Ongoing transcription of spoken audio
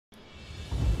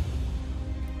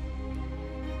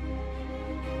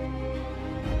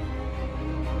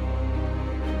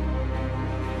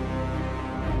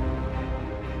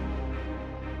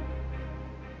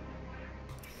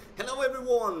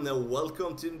everyone,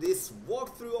 welcome to this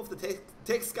walkthrough of the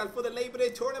text guide for the Labor Day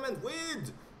tournament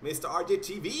with Mr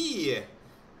RJTV.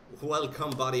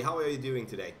 Welcome, buddy. How are you doing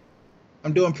today?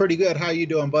 I'm doing pretty good. How you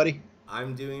doing, buddy?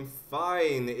 I'm doing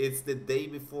fine. It's the day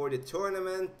before the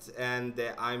tournament, and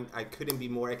I couldn't be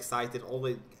more excited.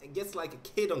 Always, I guess, like a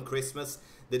kid on Christmas,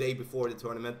 the day before the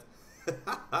tournament. So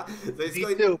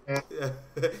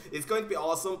it's going to be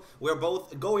awesome. We're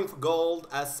both going for gold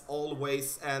as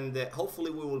always, and hopefully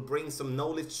we will bring some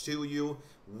knowledge to you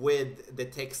with the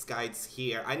text guides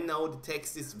here. I know the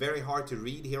text is very hard to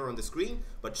read here on the screen,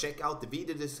 but check out the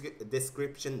video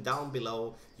description down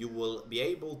below. You will be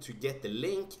able to get the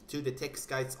link to the text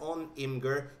guides on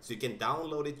Imgur, so you can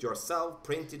download it yourself,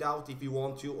 print it out if you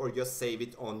want to, or just save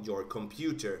it on your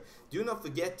computer. Do not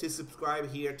forget to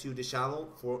subscribe here to the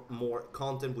channel for more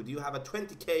content. We do have a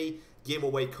 20k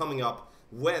giveaway coming up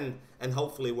when, and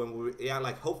hopefully when we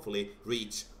hopefully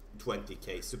reach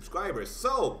 20k subscribers.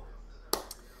 So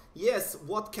yes,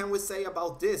 what can we say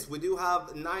about this? We do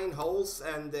have 9 holes,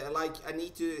 and I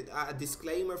need to a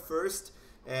disclaimer first.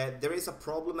 There is a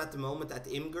problem at the moment at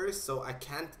Imgur, so I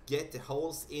can't get the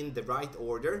holes in the right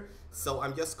order. So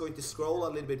I'm just going to scroll a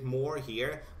little bit more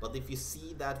here. But if you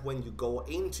see that when you go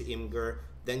into Imgur,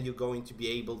 then you're going to be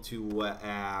able to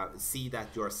see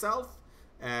that yourself.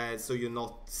 So you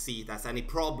not see it as any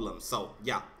problem. So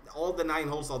yeah, all the 9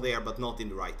 holes are there, but not in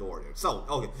the right order. So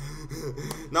okay,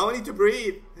 now we need to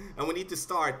breathe and we need to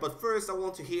start. But first I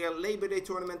want to hear Labor Day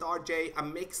tournament, RJ, a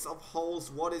mix of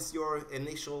holes. What is your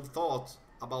initial thought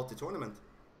about the tournament?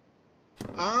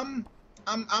 I'm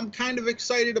kind of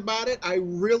excited about it. I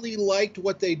really liked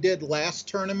what they did last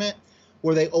tournament,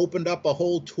 where they opened up a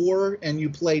whole tour and you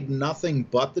played nothing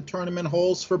but the tournament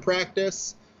holes for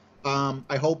practice.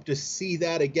 I hope to see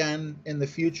that again in the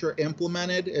future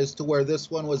implemented, as to where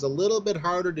this one was a little bit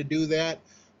harder to do that.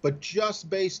 But just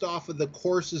based off of the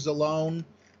courses alone,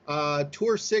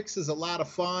 Tour 6 is a lot of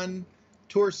fun.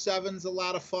 Tour 7 is a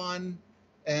lot of fun.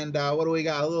 And what do we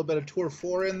got? A little bit of Tour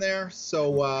 4 in there.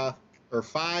 So, or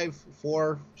 5,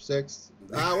 4, 6,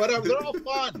 whatever. They're all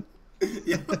fun.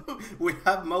 Yeah, we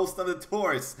have most of the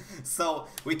tours, so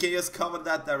we can just cover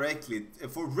that directly.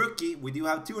 For rookie, we do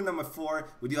have tour number 4,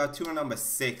 we do have tour number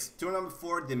 6. Tour number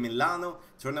 4, the Milano.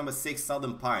 Tour number 6,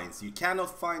 Southern Pines. You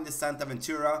cannot find the Santa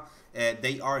Ventura.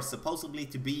 They are supposedly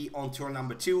to be on tour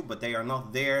number 2, but they are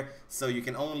not there. So you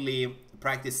can only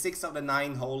practice 6 of the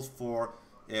 9 holes for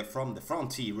from the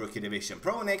front tee rookie division.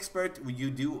 Pro and expert,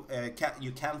 you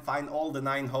can find all the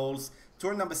 9 holes.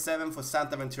 Tour number 7 for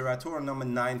Santa Ventura, tour number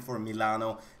 9 for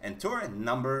Milano, and tour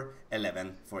number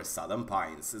 11 for Southern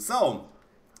Pines. So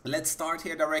let's start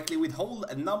here directly with hole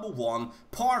number 1,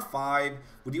 par 5.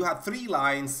 We do have 3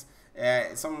 lines.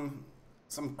 Some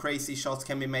crazy shots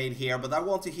can be made here, but I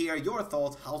want to hear your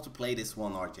thoughts how to play this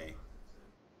one, RJ.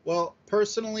 Well,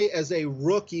 personally, as a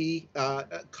rookie,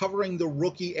 covering the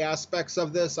rookie aspects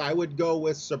of this, I would go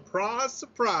with, surprise,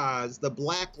 surprise, the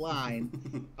black line,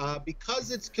 because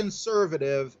it's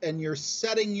conservative and you're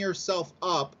setting yourself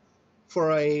up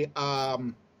for a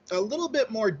little bit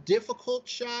more difficult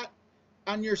shot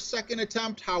on your second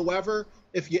attempt. However,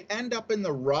 if you end up in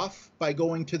the rough by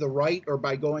going to the right or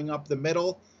by going up the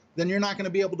middle, then you're not going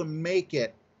to be able to make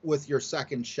it with your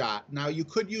second shot. Now, you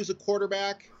could use a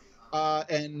quarterback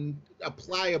and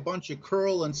apply a bunch of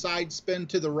curl and side spin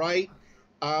to the right.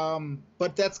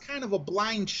 But that's kind of a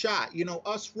blind shot. You know,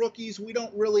 us rookies, we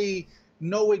don't really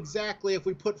know exactly, if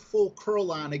we put full curl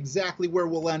on, exactly where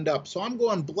we'll end up. So I'm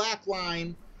going black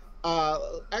line,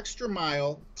 extra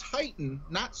mile, tighten,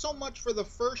 not so much for the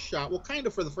first shot, well, kind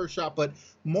of for the first shot, but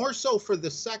more so for the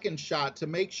second shot, to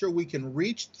make sure we can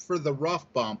reach for the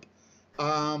rough bump.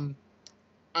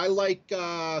 I like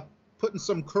putting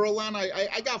some curl on.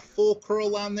 I got full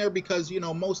curl on there because, you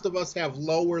know, most of us have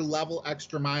lower level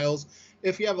extra miles.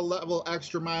 If you have a level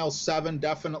extra mile 7,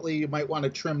 definitely you might want to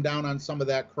trim down on some of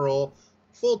that curl.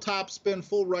 Full top spin,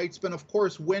 full right spin, of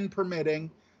course, wind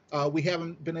permitting. We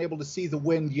haven't been able to see the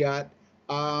wind yet.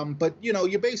 But, you know,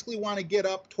 you basically want to get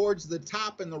up towards the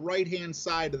top and the right-hand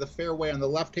side of the fairway on the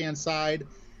left-hand side.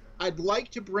 I'd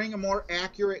like to bring a more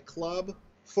accurate club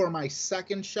for my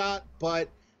second shot, but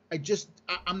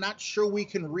I'm not sure we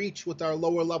can reach with our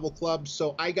lower level clubs,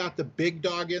 so I got the big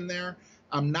dog in there.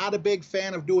 I'm not a big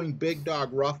fan of doing big dog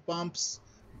rough bumps,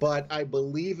 but I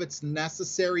believe it's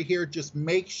necessary here. Just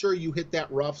make sure you hit that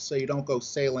rough so you don't go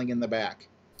sailing in the back.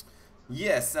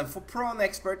 Yes, and for pro and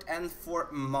expert and for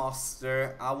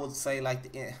master, I would say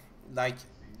like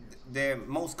the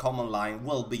most common line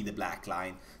will be the black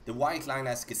line. The white line,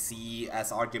 as you can see,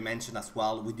 as RJ mentioned as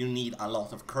well, we do need a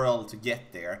lot of curl to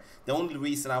get there. The only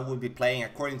reason I would be playing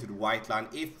according to the white line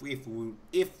if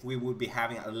we would be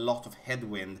having a lot of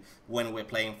headwind when we're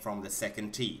playing from the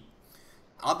second tee.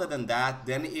 Other than that,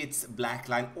 then it's black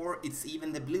line, or it's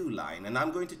even the blue line. And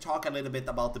I'm going to talk a little bit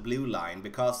about the blue line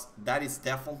because that is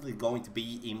definitely going to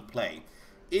be in play.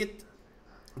 It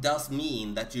does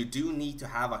mean that you do need to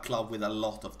have a club with a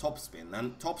lot of topspin.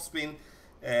 And topspin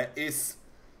is,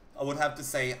 I would have to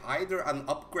say, either an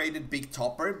upgraded big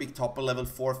topper level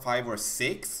 4, 5 or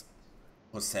 6.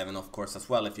 Or 7 of course as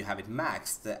well if you have it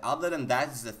maxed. Other than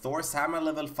that is the Thor's Hammer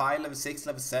level 5, level 6,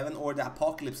 level 7, or the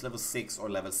Apocalypse level 6 or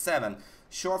level 7.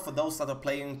 Sure, for those that are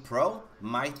playing pro,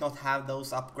 might not have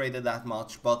those upgraded that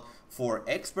much, but for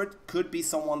expert, could be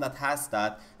someone that has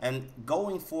that. And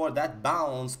going for that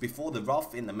bounce before the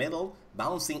rough in the middle,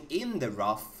 bouncing in the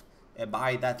rough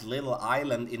by that little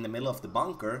island in the middle of the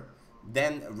bunker,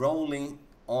 then rolling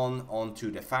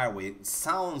onto the fairway.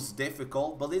 Sounds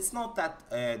difficult, but it's not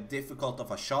that difficult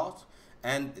of a shot,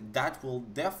 and that will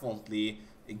definitely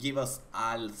give us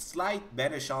a slight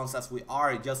better chance as we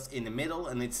are just in the middle,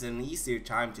 and it's an easier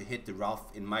time to hit the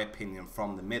rough, in my opinion,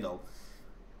 from the middle.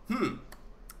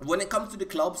 When it comes to the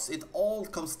clubs, it all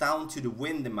comes down to the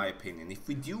wind, in my opinion. If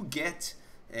we do get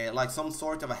like some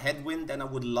sort of a headwind, then I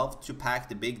would love to pack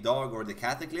the Big Dog or the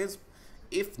Cataclysm.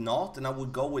 If not, then I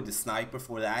would go with the Sniper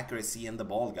for the accuracy and the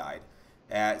ball guide.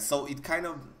 So it kind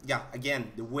of, yeah,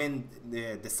 again, the wind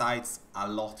decides a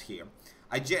lot here.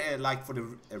 Like for the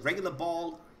regular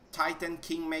ball, Titan,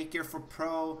 Kingmaker for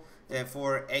pro.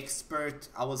 For expert,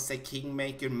 I would say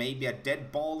Kingmaker, maybe a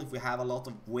dead ball if we have a lot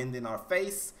of wind in our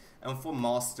face. And for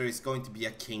master, it's going to be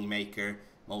a Kingmaker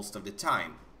most of the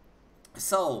time.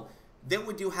 So then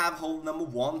we do have hole number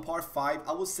 1, par 5.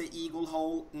 I would say eagle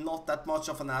hole, not that much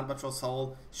of an albatross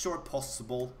hole. Sure,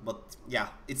 possible, but yeah,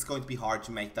 it's going to be hard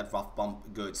to make that rough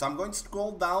bump good. So I'm going to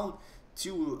scroll down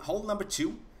to hole number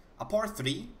 2, a par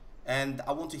 3. And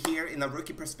I want to hear, in a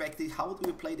rookie perspective, how do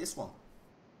we play this one?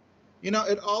 You know,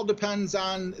 it all depends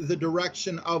on the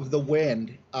direction of the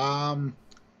wind.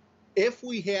 If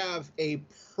we have a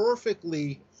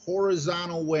perfectly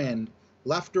horizontal wind,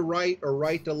 left to right or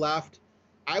right to left,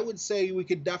 I would say we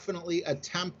could definitely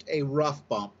attempt a rough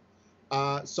bump.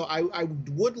 So I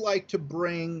would like to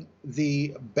bring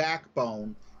the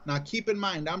backbone. Now, keep in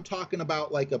mind, I'm talking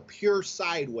about like a pure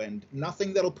side wind,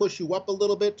 nothing that'll push you up a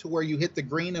little bit to where you hit the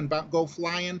green and go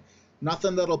flying,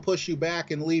 nothing that'll push you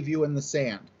back and leave you in the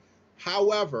sand.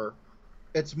 However,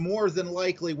 it's more than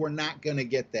likely we're not going to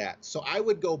get that. So I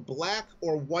would go black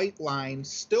or white line,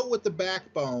 still with the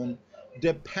backbone,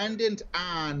 dependent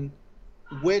on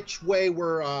which way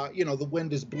we're, you know, the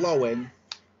wind is blowing.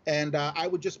 And I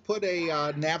would just put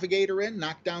a navigator in,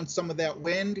 knock down some of that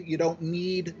wind. You don't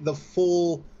need the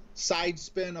full side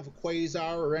spin of a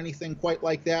quasar or anything quite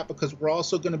like that, because we're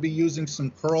also going to be using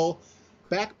some curl.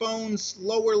 Backbones,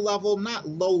 lower level, not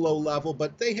low level,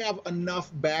 but they have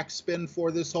enough backspin for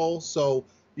this hole. So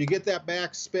you get that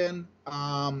backspin.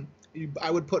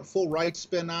 I would put full right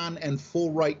spin on and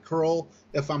full right curl.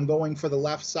 If I'm going for the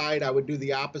left side, I would do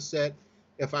the opposite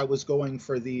if I was going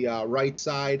for the right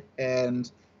side.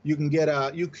 And you can get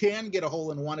a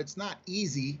hole in one. It's not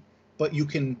easy, but you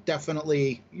can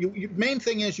definitely. Main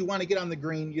thing is you want to get on the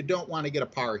green. You don't want to get a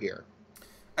par here.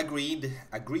 Agreed.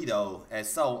 Though.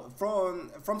 So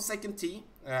from second tee,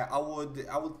 I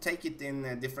would take it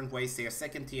in different ways here.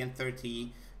 Second tee and third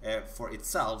tee for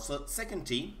itself. So second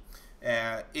tee,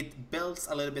 it builds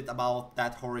a little bit about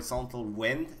that horizontal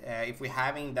wind. If we're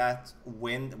having that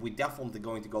wind, we're definitely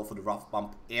going to go for the rough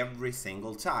bump every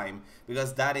single time,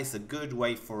 because that is a good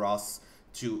way for us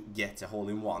to get a hole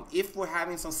in one. If we're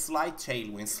having some slight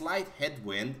tailwind, slight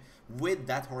headwind with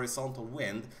that horizontal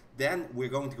wind, then we're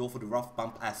going to go for the rough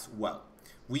bump as well.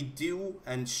 We do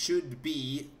and should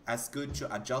be as good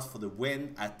to adjust for the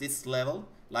wind at this level,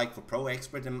 like for pro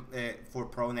expert and for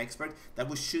pro and expert, that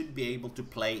we should be able to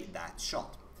play that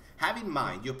shot. Have in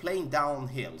mind, you're playing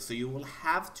downhill, so you will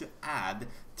have to add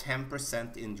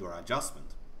 10% in your adjustment.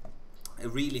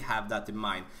 Really have that in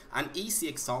mind. An easy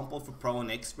example for pro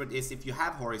and expert is if you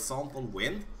have horizontal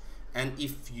wind, and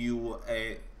if you're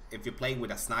playing with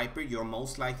a sniper, you're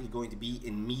most likely going to be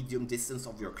in medium distance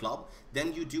of your club,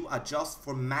 then you do adjust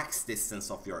for max distance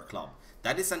of your club.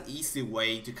 That is an easy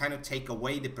way to kind of take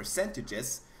away the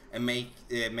percentages and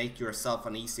make yourself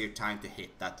an easier time to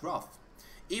hit that rough.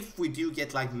 If we do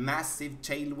get like massive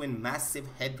tailwind, massive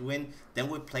headwind, then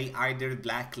we play either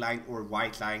black line or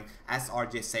white line, as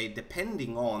RJ said,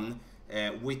 depending on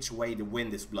which way the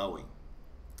wind is blowing.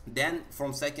 Then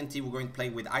from second tee, we're going to play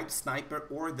with either Sniper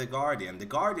or the Guardian. The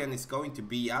Guardian is going to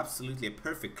be absolutely a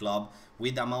perfect club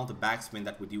with the amount of backspin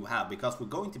that we do have, because we're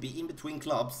going to be in between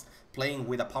clubs playing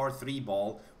with a power 3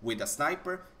 ball with a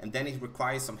Sniper, and then it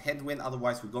requires some headwind,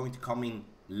 otherwise we're going to come in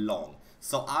long.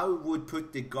 So I would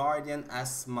put the Guardian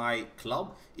as my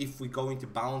club if we're going to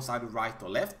bounce either right or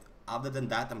left. Other than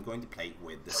that, I'm going to play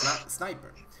with the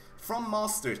Sniper. From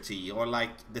Master Tee, or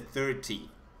like the third tee,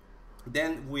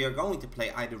 then we are going to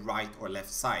play either right or left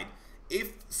side.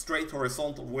 If straight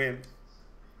horizontal wind,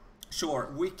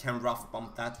 sure, we can rough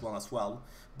bump that one as well.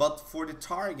 But for the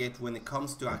target, when it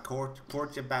comes to a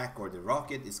quarterback or the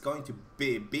rocket, it's going to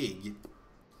be big.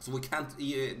 So we can't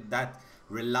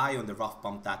rely on the rough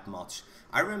bump that much.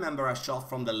 I remember a shot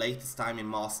from the latest time in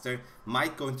Master,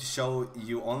 might going to show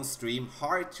you on stream,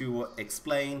 hard to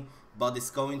explain, but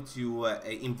it's going to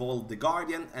involve the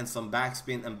Guardian and some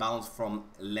backspin and bounce from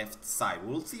left side.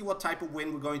 We'll see what type of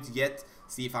wind we're going to get,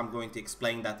 see if I'm going to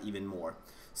explain that even more.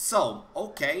 So,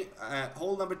 okay,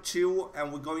 hole number 2,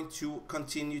 and we're going to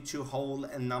continue to hole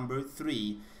number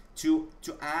 3. To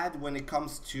add when it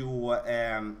comes to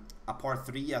a par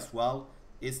 3 as well,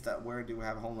 is that where do we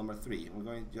have hole number 3?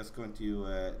 We're just going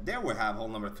to, there we have hole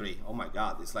number 3. Oh my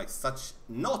god, it's like such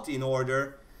not in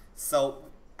order. So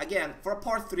again, for a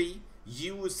par 3,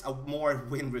 use a more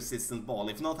wind resistant ball.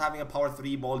 If not having a power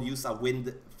 3 ball, use a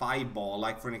wind 5 ball,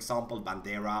 like for an example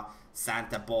Bandera,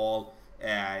 Santa ball,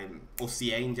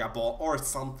 Oceania ball, or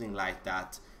something like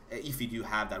that. If you do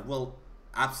have that, will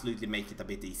absolutely make it a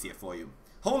bit easier for you.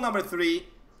 Hole number 3,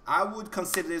 I would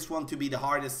consider this one to be the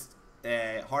hardest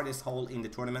hole in the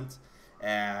tournament,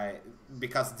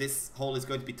 because this hole is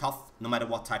going to be tough no matter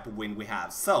what type of wind we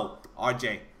have. So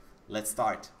RJ, let's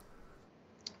start.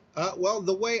 Well,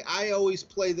 the way I always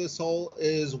play this hole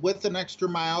is with an extra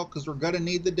mile, because we're going to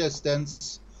need the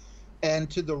distance. And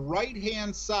to the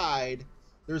right-hand side,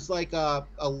 there's like a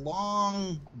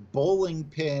long bowling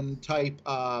pin type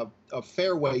of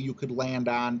fairway you could land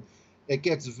on. It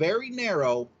gets very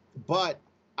narrow, but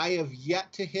I have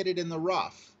yet to hit it in the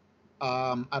rough.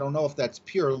 I don't know if that's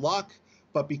pure luck,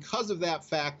 but because of that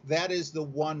fact, that is the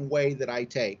one way that I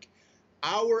take.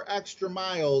 Our extra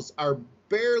miles are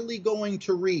barely going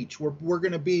to reach. We're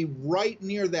going to be right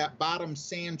near that bottom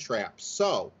sand trap.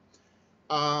 So,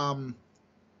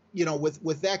 you know,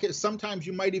 with that, sometimes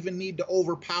you might even need to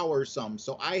overpower some.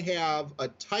 So I have a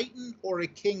Titan or a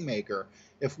Kingmaker.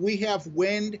 If we have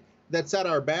wind that's at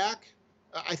our back,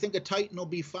 I think a Titan will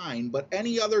be fine. But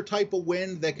any other type of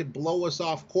wind that could blow us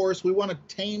off course, we want to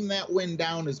tame that wind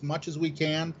down as much as we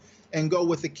can and go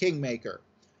with the Kingmaker.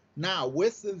 Now,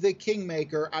 with the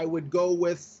Kingmaker, I would go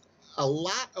with a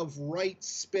lot of right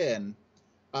spin.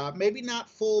 Maybe not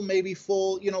full, maybe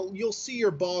full. You know, you'll see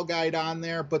your ball guide on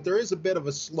there, but there is a bit of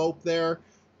a slope there.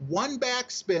 One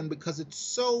backspin, because it's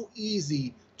so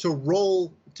easy to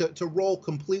roll roll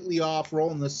completely off,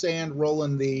 roll in the sand, roll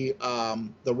in the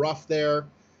rough there,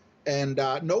 and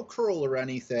no curl or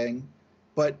anything.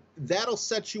 But that'll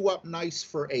set you up nice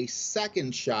for a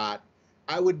second shot.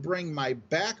 I would bring my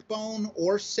Backbone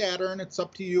or Saturn. It's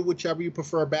up to you, whichever you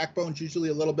prefer. Backbone's usually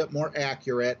a little bit more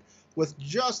accurate, with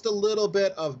just a little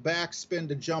bit of backspin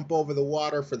to jump over the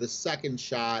water for the second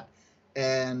shot.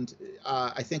 And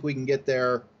I think we can get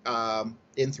there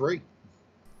in 3.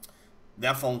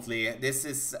 Definitely. This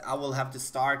is, I will have to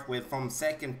start with from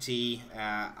second tee.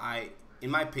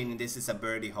 In my opinion, this is a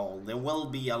birdie hole. There will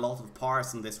be a lot of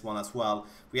pars in this one as well.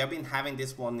 We have been having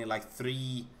this one in like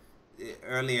 3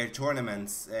 earlier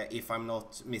tournaments, if I'm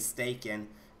not mistaken.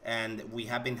 And we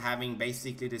have been having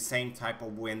basically the same type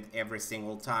of wind every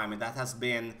single time, and that has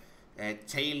been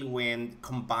tailwind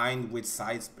combined with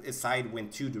side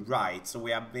wind to the right. So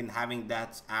we have been having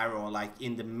that arrow like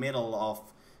in the middle of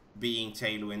being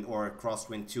tailwind or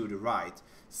crosswind to the right.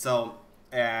 So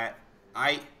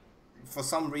for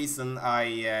some reason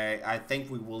I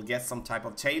think we will get some type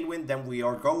of tailwind. Then we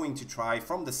are going to try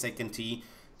from the second tee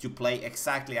to play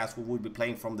exactly as we would be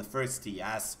playing from the first tee,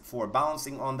 as for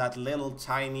bouncing on that little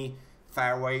tiny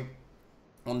fairway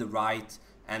on the right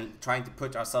and trying to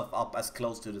put ourselves up as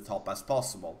close to the top as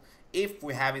possible. If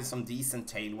we're having some decent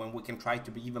tailwind, we can try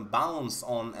to even bounce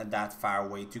on that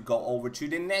fairway to go over to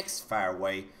the next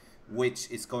fairway,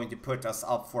 which is going to put us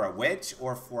up for a wedge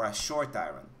or for a short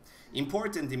iron.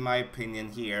 Important in my opinion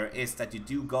here is that you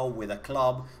do go with a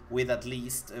club with at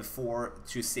least 4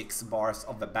 to 6 bars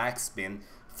of a backspin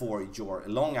for your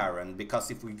long iron, because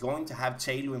if we're going to have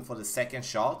tailwind for the second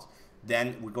shot,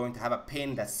 then we're going to have a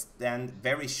pin that's then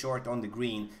very short on the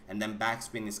green, and then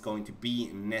backspin is going to be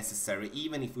necessary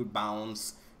even if we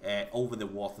bounce over the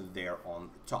water there on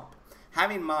top.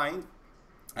 Have in mind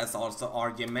As also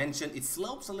RJ mentioned, it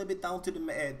slopes a little bit down to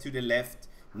the left.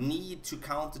 Need to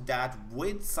counter that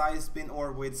with side spin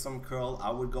or with some curl.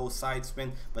 I would go side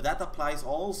spin, but that applies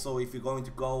also if you're going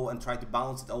to go and try to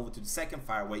bounce it over to the second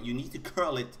fairway. You need to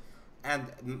curl it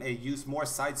and use more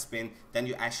side spin than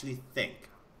you actually think.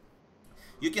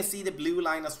 You can see the blue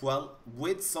line as well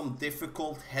with some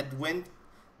difficult headwind.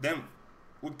 Then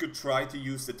we could try to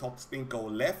use the top spin, go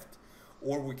left,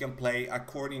 or we can play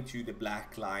according to the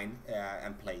black line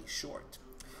and play short.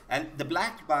 And the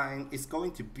black line is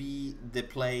going to be the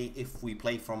play if we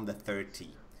play from the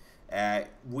 30.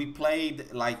 We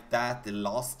played like that the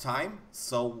last time,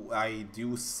 so I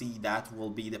do see that will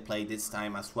be the play this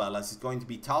time as well, as it's going to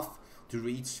be tough to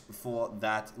reach for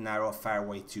that narrow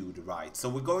fairway to the right. So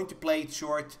we're going to play it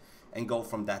short and go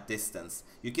from that distance.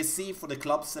 You can see for the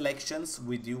club selections,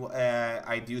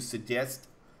 I do suggest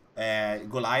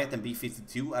Goliath and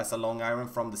B52 as a long iron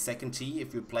from the second tee.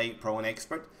 If you play pro and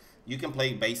expert, you can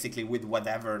play basically with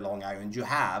whatever long iron you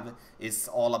have. It's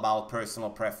all about personal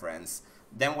preference.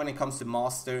 Then when it comes to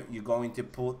master, you're going to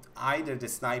put either the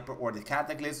sniper or the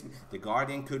cataclysm. The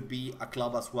guardian could be a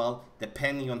club as well,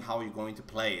 depending on how you're going to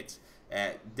play it.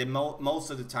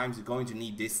 Most of the times you're going to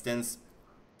need distance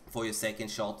for your second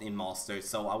shot in master,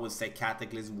 so I would say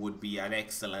cataclysm would be an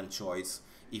excellent choice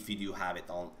if you do have it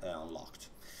unlocked.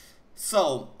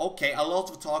 So, okay, a lot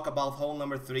of talk about hole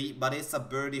number 3, but it's a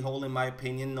birdie hole in my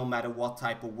opinion, no matter what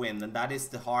type of wind, and that is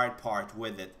the hard part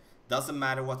with it. Doesn't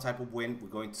matter what type of wind, we're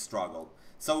going to struggle.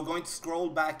 So we're going to scroll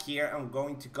back here and we're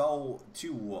going to go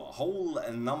to hole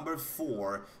number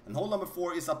 4. And hole number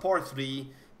 4 is a par 3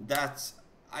 that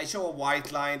I show a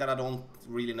white line that I don't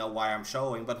really know why I'm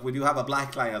showing, but we do have a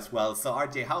black line as well. So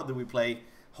RJ, how do we play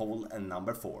hole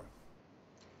number 4?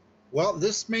 Well,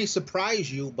 this may surprise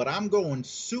you, but I'm going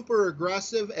super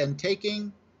aggressive and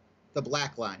taking the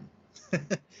black line.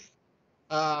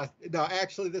 No,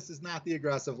 actually, this is not the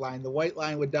aggressive line. The white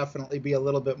line would definitely be a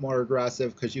little bit more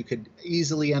aggressive because you could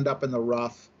easily end up in the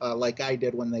rough like I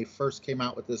did when they first came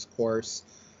out with this course.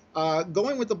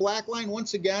 Going with the black line,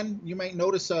 once again, you might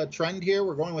notice a trend here.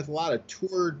 We're going with a lot of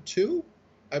Tour 2.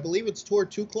 I believe it's Tour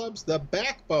 2 clubs. The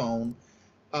Backbone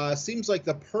seems like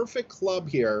the perfect club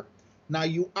here. Now,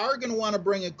 you are going to want to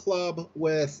bring a club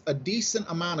with a decent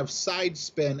amount of side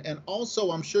spin. And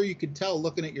also, I'm sure you could tell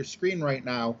looking at your screen right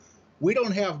now, we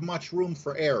don't have much room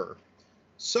for error.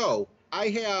 So I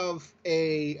have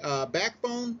a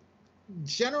Backbone,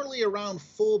 generally around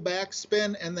full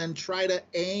backspin, and then try to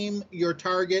aim your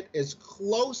target as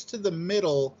close to the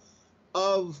middle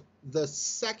of the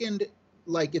second,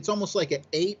 like it's almost like an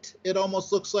 8, it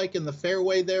almost looks like in the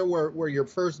fairway there where your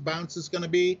first bounce is going to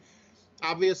be.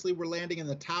 Obviously, we're landing in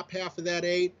the top half of that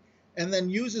 8, and then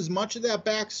use as much of that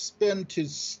backspin to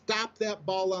stop that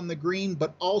ball on the green,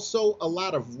 but also a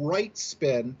lot of right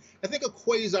spin. I think a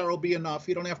Quasar will be enough.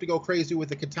 You don't have to go crazy with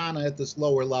the Katana at this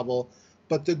lower level,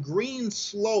 but the green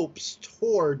slopes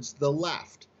towards the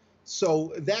left.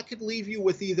 So that could leave you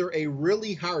with either a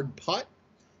really hard putt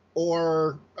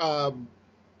or,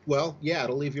 well, yeah,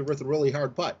 it'll leave you with a really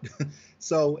hard putt.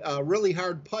 So a really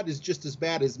hard putt is just as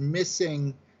bad as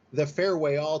missing the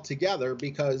fairway altogether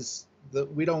because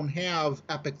we don't have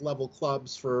epic level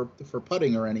clubs for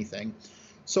putting or anything.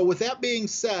 So with that being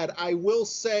said, I will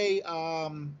say,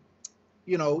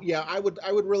 you know, yeah, I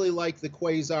would really like the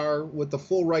Quasar with the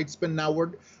full right spin. Now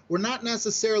we're not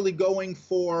necessarily going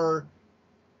for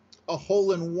a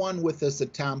hole-in-one with this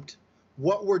attempt.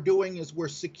 What we're doing is we're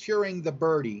securing the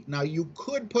birdie. Now you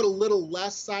could put a little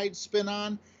less side spin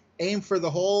on, aim for the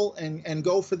hole and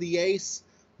go for the ace.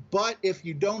 But if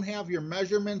you don't have your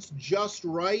measurements just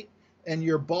right and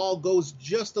your ball goes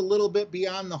just a little bit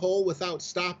beyond the hole without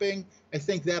stopping, I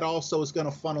think that also is going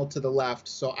to funnel to the left.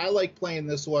 So I like playing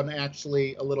this one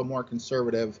actually a little more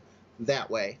conservative that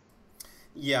way.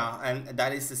 Yeah, and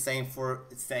that is the same for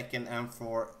second and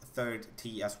for third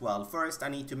tee as well. First, I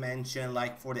need to mention,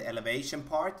 like for the elevation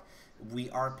part,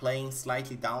 we are playing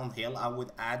slightly downhill. I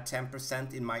would add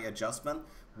 10% in my adjustment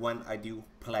when I do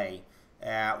play.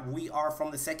 We are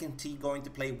from the second tee going to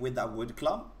play with a wood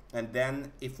club, and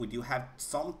then if we do have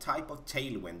some type of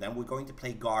tailwind, then we're going to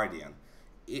play Guardian.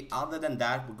 Other than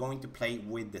that, we're going to play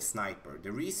with the Sniper.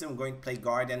 The reason we're going to play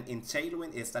Guardian in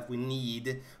tailwind is that we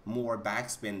need more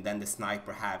backspin than the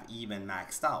Sniper have even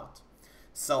maxed out.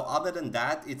 So other than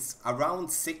that, it's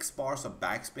around 6 bars of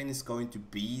backspin is going to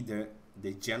be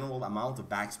the general amount of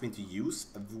backspin to use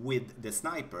with the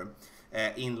Sniper.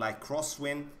 In like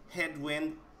crosswind,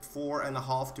 headwind,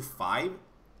 4.5 to 5.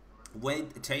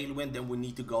 With tailwind, then we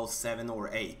need to go 7 or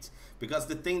 8. Because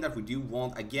the thing that we do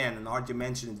want, again, and RJ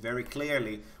mentioned it very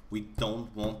clearly, we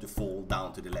don't want to fall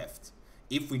down to the left.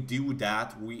 if we do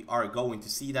that, we are going to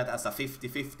see that as a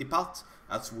 50-50 pot,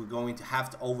 as we're going to have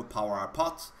to overpower our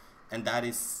pot, and that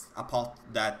is a pot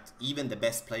that even the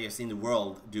best players in the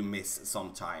world do miss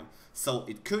sometime. So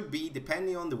it could be,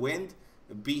 depending on the wind,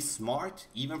 be smart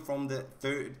even from the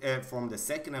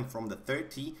second and from the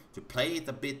third tee to play it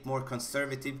a bit more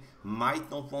conservative. Might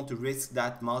not want to risk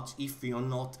that much if you're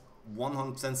not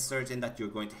 100% certain that you're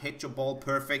going to hit your ball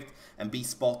perfect and be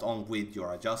spot on with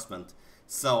your adjustment.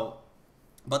 So,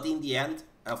 but in the end,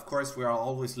 of course, we are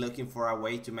always looking for a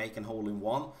way to make a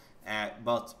hole-in-one,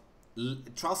 but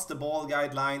trust the ball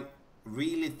guideline.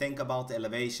 Really think about the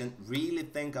elevation, really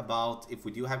think about, if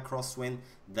we do have crosswind,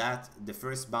 that the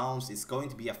first bounce is going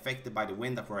to be affected by the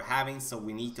wind that we're having, so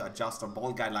we need to adjust our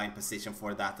ball guideline position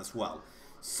for that as well.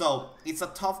 So it's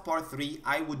a tough par 3.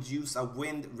 I would use a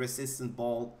wind resistant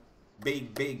ball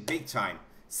big time.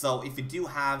 So if you do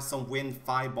have some wind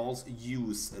 5 balls,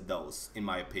 use those, in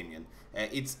my opinion.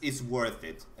 It's worth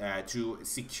it to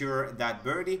secure that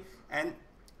birdie, and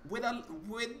with a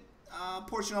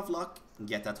portion of luck,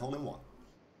 get that hole-in-one.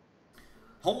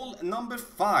 Hole number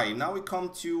 5. Now we come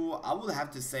to, I would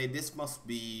have to say this must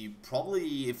be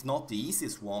probably, if not the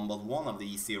easiest one, but one of the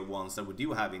easier ones that we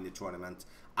do have in the tournament.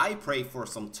 I pray for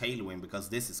some tailwind because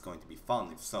this is going to be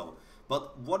fun if so.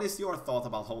 But what is your thought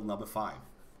about hole number 5?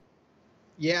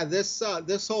 Yeah, this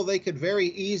hole they could very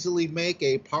easily make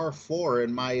a par 4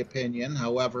 in my opinion.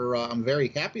 However, I'm very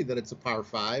happy that it's a par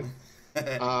 5.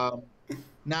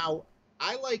 Now,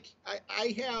 I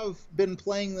have been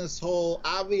playing this hole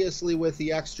obviously with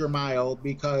the extra mile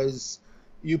because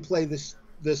you play this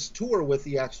tour with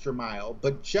the extra mile,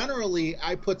 but generally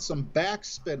I put some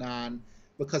backspin on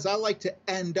because I like to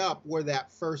end up where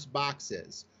that first box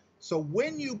is. So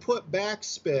when you put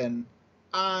backspin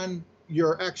on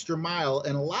your extra mile,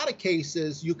 in a lot of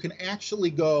cases you can actually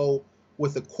go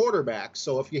with a quarterback.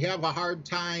 So if you have a hard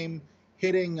time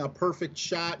hitting a perfect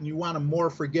shot and you want a more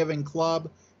forgiving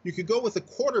club, you could go with a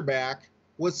quarterback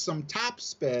with some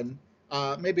topspin,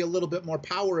 maybe a little bit more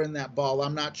power in that ball,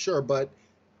 I'm not sure. But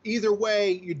either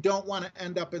way, you don't want to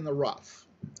end up in the rough.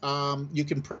 You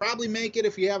can probably make it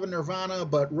if you have a Nirvana,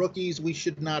 but rookies, we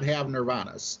should not have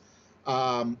Nirvanas.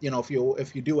 You know,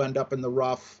 if you do end up in the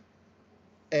rough.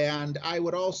 And I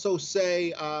would also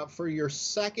say for your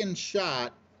second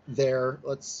shot there,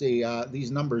 let's see,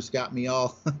 these numbers got me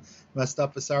all messed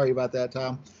up. Sorry about that,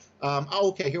 Tom.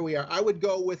 Okay, here we are. I would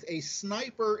go with a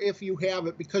sniper if you have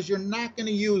it, because you're not going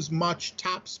to use much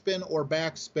topspin or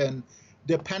backspin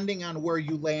depending on where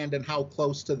you land and how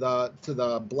close to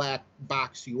the black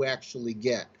box you actually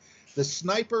get. The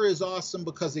sniper is awesome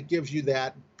because it gives you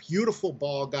that beautiful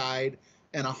ball guide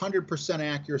and 100%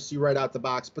 accuracy right out the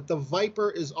box. But the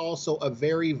Viper is also a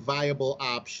very viable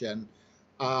option.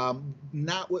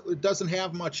 It doesn't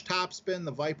have much topspin.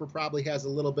 The Viper probably has a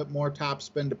little bit more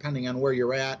topspin depending on where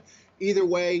you're at. Either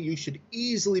way, you should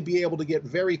easily be able to get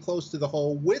very close to the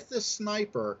hole with the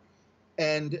sniper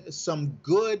and some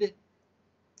good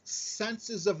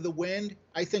senses of the wind.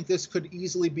 I think this could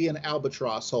easily be an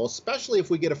albatross hole, especially if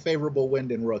we get a favorable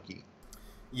wind in rookie.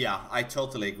 Yeah, I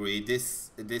totally agree.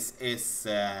 This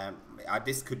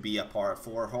could be a par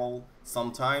 4 hole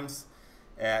sometimes.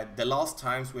 The last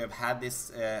times we have had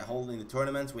this hole in the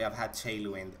tournament, we have had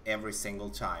tailwind every single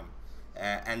time.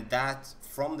 And that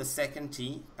from the second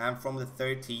tee and from the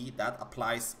third tee, that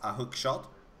applies a hook shot,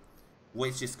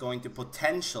 which is going to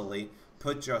potentially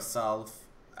put yourself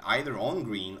either on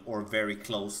green or very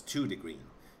close to the green.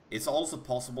 It's also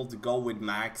possible to go with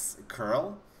max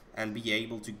curl and be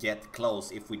able to get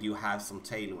close if we do have some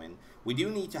tailwind. We do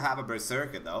need to have a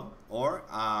berserker though, or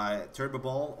a turbo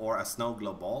ball or a snow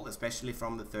globe ball, especially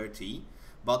from the third tee.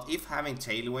 But if having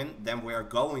tailwind, then we are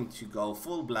going to go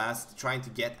full blast, trying to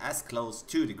get as close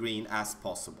to the green as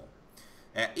possible.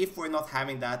 If we're not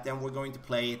having that, then we're going to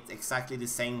play it exactly the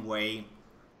same way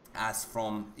as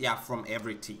from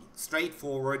every tee.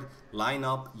 Straightforward, line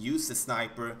up, use the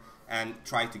sniper, and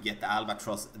try to get the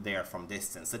albatross there from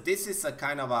distance. So this is a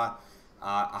kind of a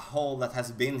hole that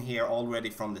has been here already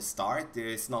from the start. There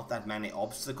is not that many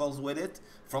obstacles with it.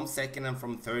 From second and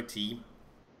from third tee,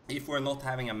 if we're not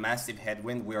having a massive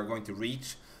headwind, we are going to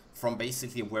reach from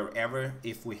basically wherever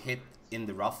if we hit in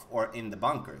the rough or in the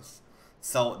bunkers.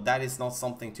 So that is not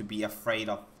something to be afraid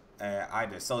of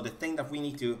either. So the thing that we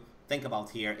need to think about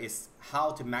here is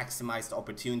how to maximize the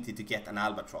opportunity to get an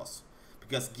albatross.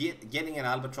 Because getting an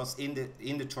albatross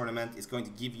in the tournament is going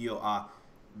to give you a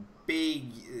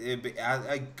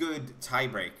good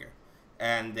tiebreaker,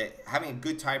 and having a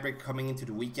good tiebreaker coming into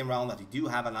the weekend round, that you do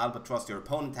have an albatross, your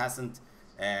opponent hasn't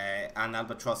an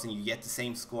albatross, and you get the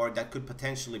same score, that could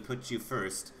potentially put you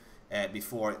first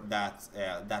before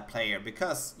that player,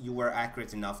 because you were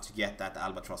accurate enough to get that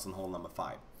albatross on hole number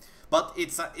 5. But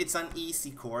it's an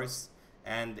easy course,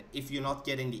 and if you're not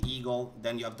getting the eagle,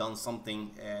 then you have done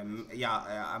something,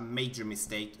 a major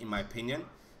mistake in my opinion.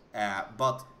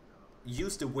 But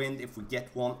use the wind if we get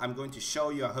one. I'm going to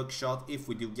show you a hook shot if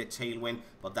we do get tailwind,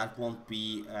 but that won't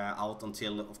be out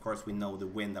until, of course, we know the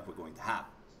wind that we're going to have.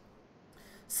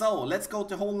 So let's go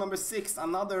to hole number 6.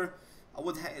 Another, I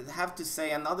would have to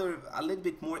say, another a little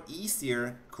bit more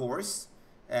easier course.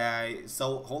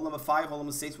 So hole number 5, hole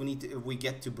number 6, we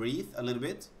get to breathe a little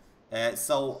bit.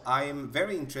 So I'm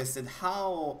very interested,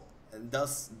 how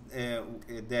does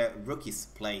the rookies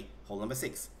play hole number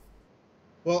 6?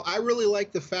 Well, I really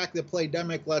like the fact that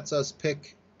Playdemic lets us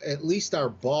pick at least our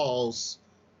balls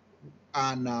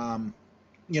on,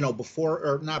 you know, before,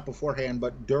 or not beforehand,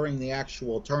 but during the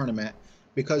actual tournament,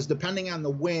 because depending on the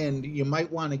wind, you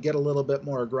might want to get a little bit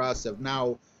more aggressive.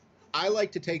 Now, I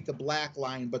like to take the black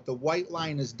line, but the white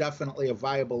line is definitely a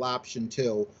viable option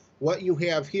too. What you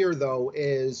have here, though,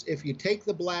 is if you take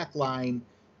the black line,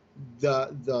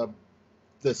 the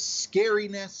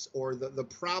scariness or the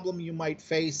problem you might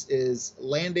face is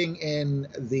landing in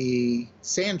the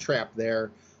sand trap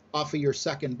there off of your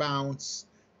second bounce,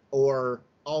 or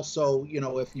also, you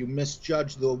know, if you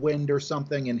misjudge the wind or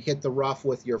something and hit the rough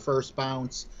with your first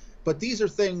bounce. But these are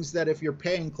things that if you're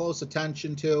paying close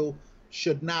attention to,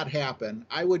 should not happen.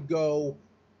 I would go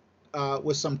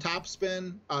with some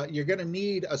topspin. You're going to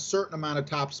need a certain amount of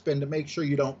topspin to make sure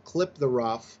you don't clip the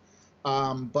rough.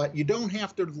 But you don't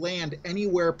have to land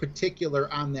anywhere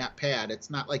particular on that pad. It's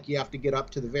not like you have to get up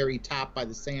to the very top by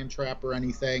the sand trap or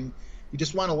anything. You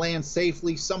just want to land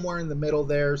safely somewhere in the middle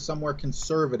there, somewhere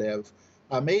conservative.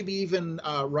 Maybe even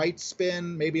right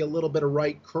spin, maybe a little bit of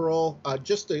right curl,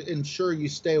 just to ensure you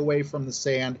stay away from the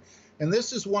sand. And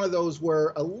this is one of those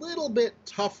where a little bit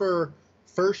tougher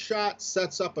first shot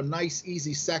sets up a nice,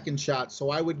 easy second shot.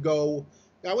 So I would bring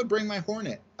my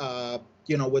Hornet,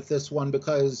 you know, with this one,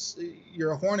 because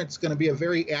your Hornet's going to be a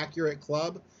very accurate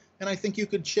club. And I think you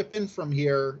could chip in from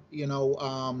here, you know.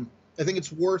 I think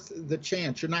it's worth the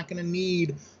chance. You're not going to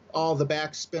need all the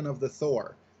backspin of the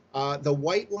Thor. The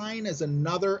white line is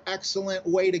another excellent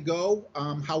way to go.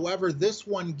 However, this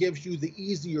one gives you the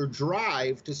easier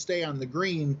drive to stay on the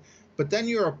green, but then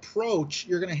your approach,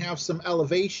 you're going to have some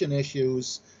elevation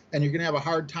issues, and you're going to have a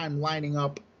hard time lining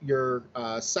up your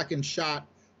second shot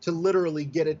to literally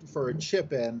get it for a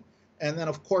chip in. And then,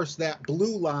 of course, that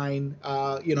blue line,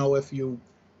 you know, if you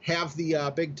have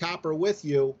the big topper with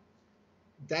you,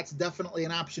 that's definitely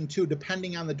an option too,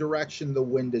 depending on the direction the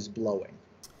wind is blowing.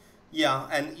 Yeah,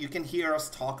 and you can hear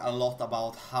us talk a lot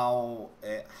about how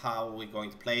we're going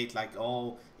to play it, like,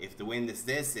 oh, if the wind is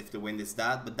this, if the wind is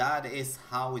that, but that is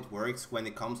how it works when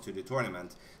it comes to the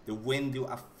tournament. The wind do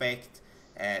affect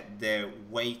the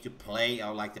way to play,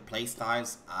 or like the play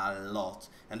styles, a lot.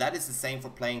 And that is the same for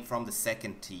playing from the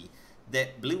second tee. The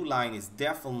blue line is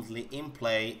definitely in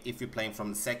play if you're playing from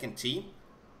the second tee,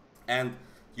 and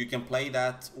you can play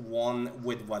that one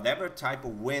with whatever type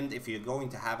of wind if you're going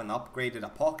to have an upgraded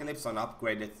Apocalypse or an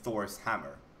upgraded Thor's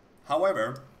Hammer.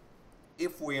 However,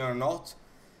 if we are not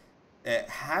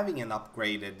having an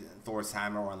upgraded Thor's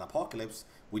Hammer or an Apocalypse,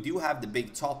 we do have the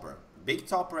Big Topper. Big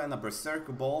Topper and a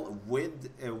Berserker Ball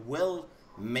will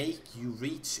make you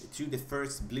reach to the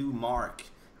first blue mark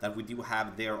that we do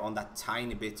have there on that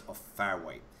tiny bit of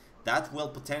fairway. That will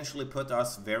potentially put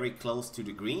us very close to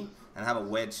the green and have a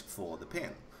wedge for the pin.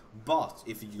 But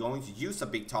if you're going to use a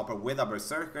Big Topper with a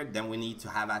Berserker, then we need to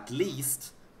have at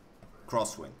least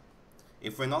crosswind.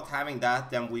 If we're not having that,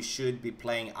 then we should be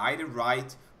playing either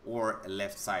right or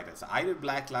left-sided. So either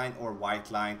black line or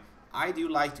white line. I do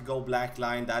like to go black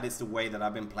line. That is the way that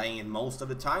I've been playing it most of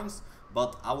the times.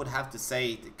 But I would have to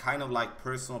say, kind of like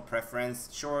personal preference.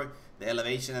 Sure, the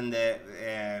elevation and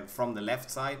the from the left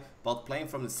side, but playing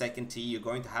from the second tee, you're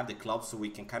going to have the club, so we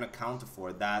can kind of counter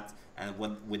for that. And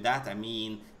with that, I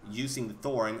mean using the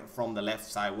thorn from the left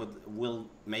side will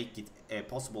make it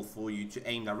possible for you to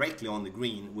aim directly on the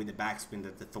green with the backspin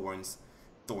that the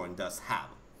thorn does have.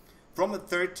 From the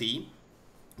third tee,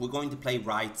 we're going to play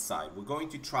right side. We're going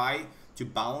to try to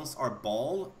bounce our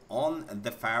ball on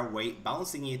the fairway,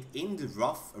 bouncing it in the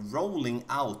rough, rolling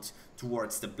out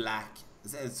towards the black,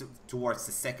 towards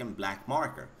the second black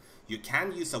marker. You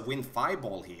can use a wind 5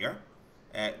 ball here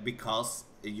because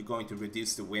you're going to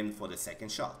reduce the wind for the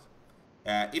second shot.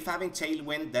 If having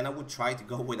tailwind, then I would try to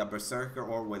go with a Berserker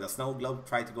or with a Snow Globe,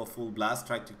 try to go full blast,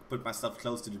 try to put myself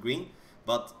close to the green,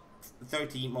 but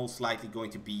 30 most likely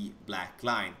going to be black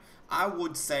line. I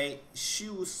would say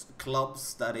choose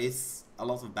clubs that is a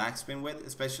lot of backspin with,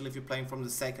 especially if you're playing from the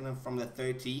second and from the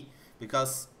third tee,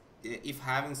 because if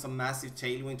having some massive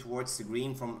tailwind towards the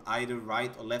green from either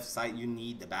right or left side, you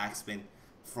need the backspin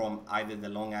from either the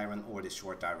long iron or the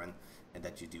short iron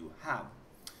that you do have.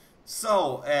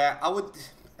 So I would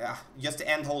just to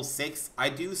end hole 6, I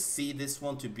do see this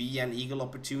one to be an eagle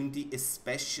opportunity,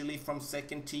 especially from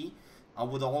second tee. I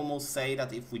would almost say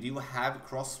that if we do have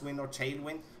crosswind or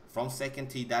tailwind from second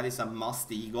tee, that is a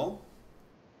must eagle,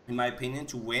 in my opinion,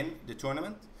 to win the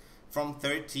tournament. From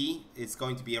third tee, it's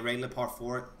going to be a regular par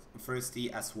 4 first tee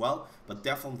as well, but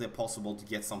definitely possible to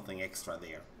get something extra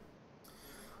there.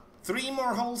 3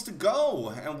 more holes to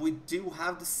go, and we do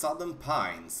have the Southern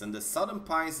Pines, and the Southern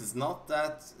Pines is not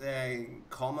that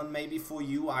common maybe for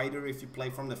you either if you play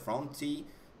from the front tee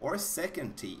or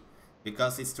second tee,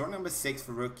 because it's tour number 6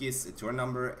 for rookies, tour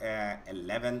number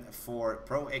 11 for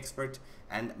pro expert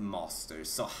and masters.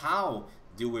 So how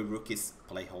do we rookies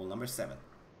play hole number 7?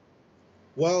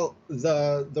 Well,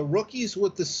 the rookies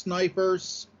with the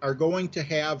snipers are going to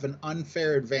have an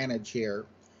unfair advantage here.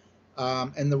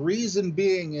 And the reason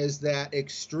being is that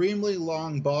extremely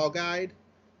long ball guide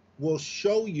will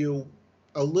show you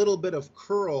a little bit of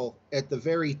curl at the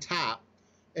very top.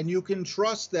 And you can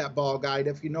trust that ball guide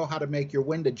if you know how to make your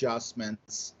wind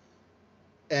adjustments.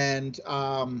 And,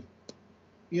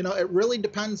 you know, it really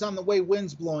depends on the way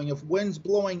wind's blowing. If wind's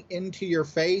blowing into your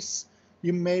face,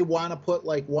 you may want to put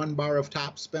like 1 bar of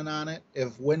topspin on it.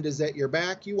 If wind is at your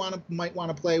back, you might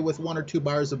want to play with 1 or 2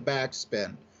 bars of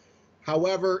backspin.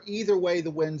 However, either way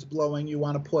the wind's blowing, you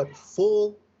want to put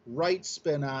full right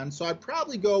spin on. So I'd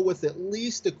probably go with at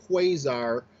least a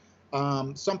quasar,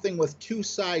 something with 2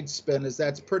 side spin, as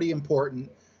that's pretty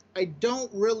important. I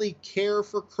don't really care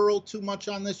for curl too much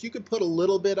on this. You could put a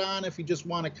little bit on if you just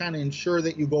want to kind of ensure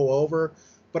that you go over.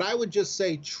 But I would just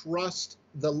say trust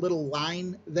the little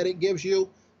line that it gives you.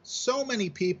 So many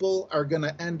people are going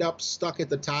to end up stuck at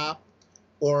the top,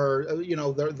 or, you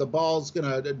know, the ball's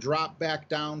going to drop back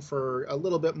down for a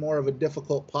little bit more of a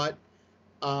difficult putt.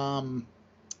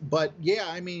 But, yeah,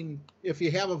 I mean, if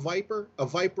you have a Viper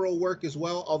will work as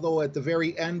well, although at the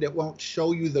very end it won't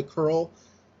show you the curl.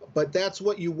 But that's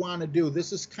what you want to do.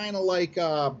 This is kind of like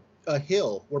a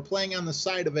hill. We're playing on the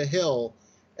side of a hill,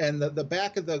 and the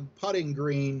back of the putting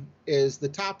green is the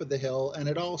top of the hill, and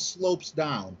it all slopes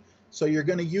down. So you're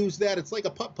going to use that. It's like a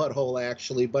putt-putt hole,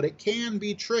 actually, but it can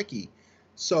be tricky.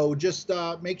 So just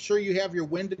make sure you have your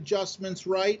wind adjustments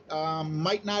right.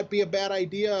 Might not be a bad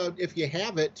idea if you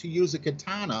have it to use a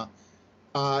katana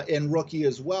in rookie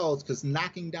as well, because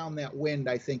knocking down that wind,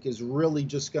 I think, is really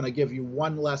just going to give you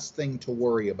one less thing to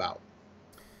worry about.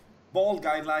 Ball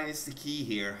guideline is the key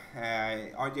here.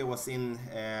 RJ was in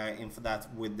for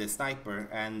that with the sniper,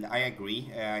 and I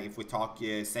agree. If we talk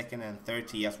second and third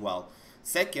tee as well.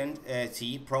 Second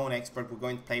tee, pro and expert, we're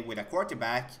going to play with a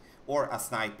quarterback or a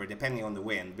sniper, depending on the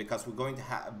wind, because we're going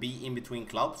to be in between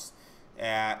clubs.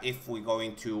 If we're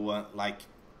going to like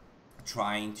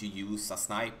trying to use a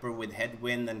sniper with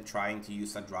headwind and trying to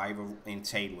use a driver in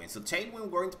tailwind. So tailwind we're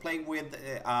going to play with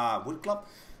a wood club,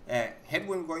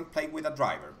 headwind we're going to play with a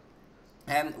driver,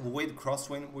 and with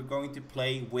crosswind we're going to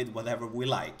play with whatever we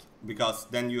like, because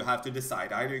then you have to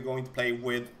decide either you're going to play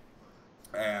with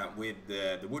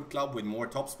the wood club with more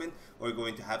topspin, or you're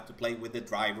going to have to play with the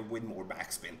driver with more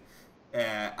backspin.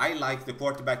 I like the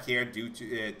quarterback here due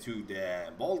to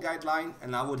the ball guideline,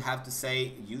 and I would have to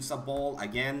say use a ball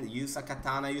again, use a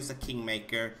katana, use a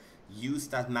kingmaker, use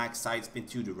that max side spin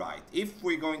to the right. If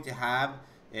we're going to have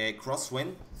a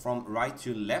crosswind from right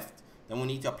to left, then we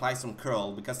need to apply some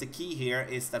curl, because the key here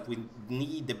is that we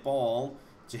need the ball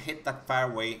to hit that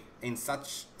fairway in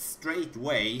such straight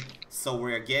way, so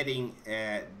we're getting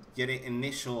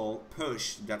initial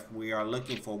push that we are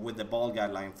looking for with the ball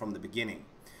guideline from the beginning.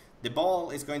 The ball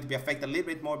is going to be affected a little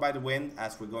bit more by the wind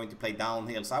as we're going to play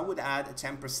downhill, so I would add a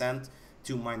 10%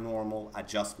 to my normal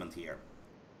adjustment here.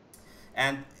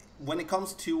 And when it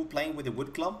comes to playing with the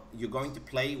wood club, you're going to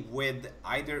play with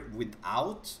either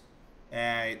without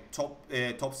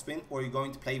top spin, or you're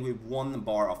going to play with 1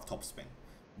 bar of top spin.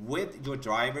 With your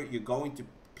driver, you're going to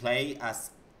play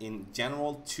as in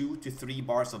general 2 to 3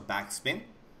 bars of backspin,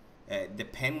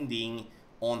 depending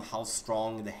on how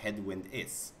strong the headwind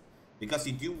is, because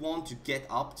you do want to get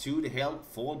up to the hill,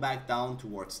 fall back down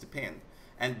towards the pin.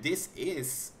 And this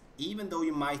is, even though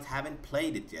you might haven't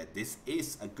played it yet, this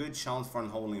is a good chance for an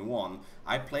hole-in-one.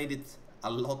 I played it a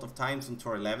lot of times on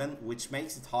Tour 11, which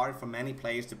makes it hard for many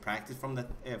players to practice from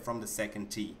the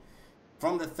second tee.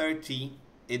 From the third tee,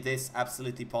 it is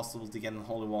absolutely possible to get a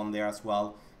hole-in-one there as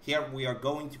well. Here we are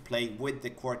going to play with the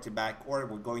quarterback, or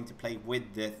we're going to play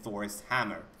with the Thor's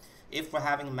hammer. If we're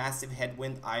having massive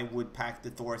headwind, I would pack the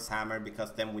Thor's hammer,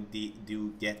 because then we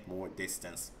do get more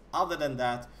distance Other than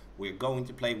that, we're going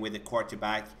to play with the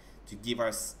quarterback to give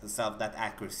ourselves that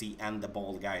accuracy and the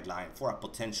ball guideline for a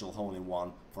potential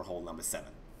hole-in-one for hole number 7.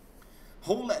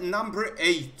 Hole number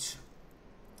 8.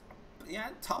 Yeah,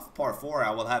 tough par 4,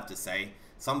 I will have to say.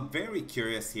 So I'm very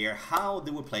curious here, how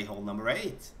do we play hole number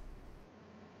 8?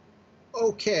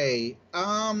 Okay,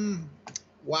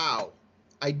 wow.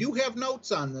 I do have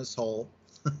notes on this hole,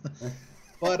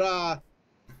 but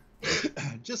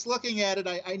just looking at it,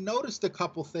 I noticed a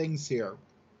couple things here.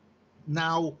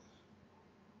 Now,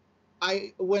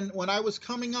 when I was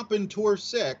coming up in Tour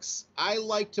 6, I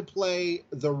like to play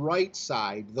the right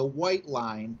side, the white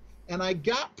line, and I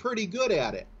got pretty good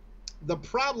at it. The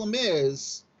problem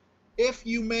is, if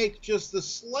you make just the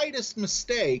slightest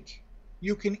mistake,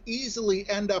 you can easily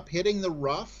end up hitting the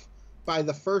rough by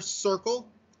the first circle,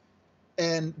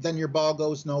 and then your ball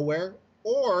goes nowhere.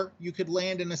 Or you could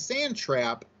land in a sand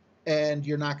trap, and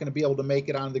you're not going to be able to make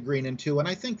it onto the green in 2. And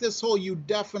I think this hole, you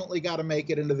definitely got to make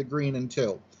it into the green in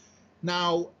 2.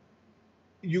 Now,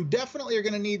 you definitely are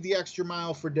going to need the extra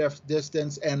mile for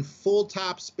distance and full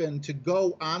topspin to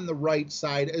go on the right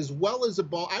side, as well as a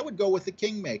ball. I would go with a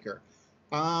Kingmaker.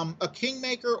 A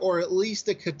Kingmaker or at least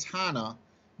a Katana,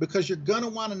 because you're going to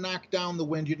want to knock down the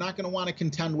wind. You're not going to want to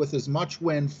contend with as much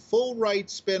wind. Full right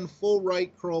spin, full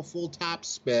right curl, full top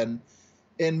spin.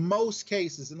 In most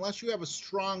cases, unless you have a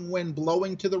strong wind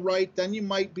blowing to the right, then you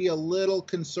might be a little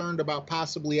concerned about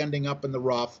possibly ending up in the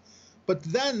rough. But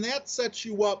then that sets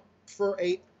you up for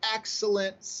an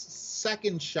excellent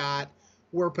second shot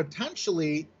where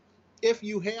potentially, if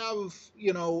you have,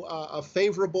 you know, a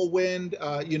favorable wind,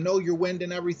 you know your wind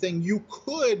and everything, you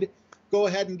could go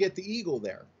ahead and get the eagle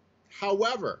there.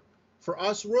 However, for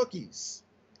us rookies,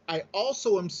 I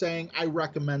also am saying I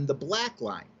recommend the black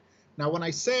line. Now, when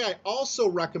I say I also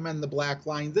recommend the black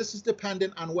line, this is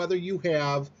dependent on whether you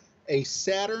have a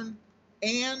Saturn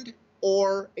and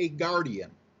or a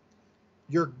Guardian.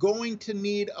 You're going to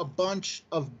need a bunch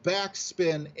of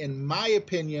backspin, in my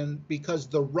opinion, because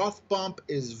the rough bump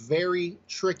is very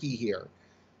tricky here.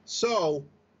 So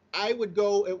I would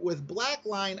go with black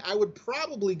line. I would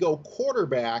probably go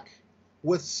quarterback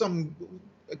with some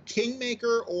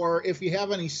Kingmaker, or if you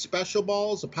have any special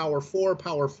balls, a power 4,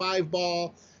 power 5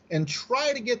 ball, and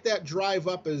try to get that drive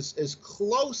up as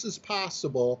close as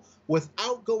possible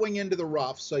without going into the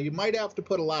rough. So you might have to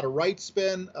put a lot of right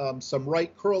spin, some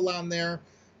right curl on there.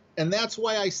 And that's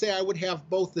why I say I would have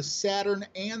both the Saturn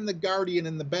and the Guardian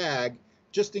in the bag,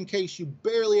 just in case you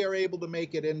barely are able to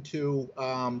make it into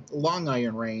long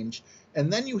iron range.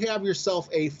 And then you have yourself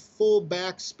a full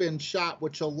backspin shot,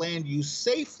 which will land you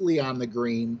safely on the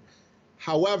green.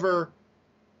 However,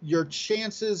 your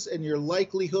chances and your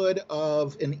likelihood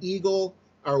of an eagle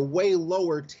are way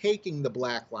lower taking the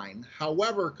black line.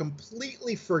 However,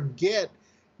 completely forget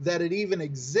that it even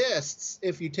exists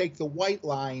if you take the white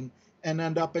line and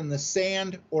end up in the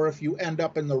sand, or if you end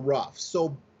up in the rough.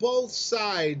 So both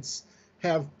sides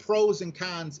have pros and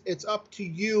cons. It's up to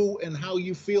you and how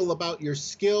you feel about your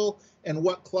skill and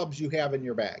what clubs you have in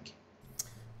your bag.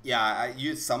 Yeah,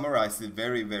 you summarized it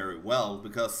very, very well,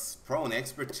 because pro and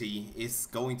expert tee is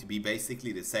going to be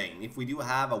basically the same. If we do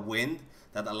have a wind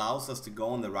that allows us to go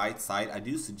on the right side, I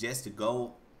do suggest to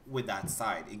go with that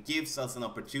side. It gives us an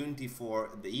opportunity for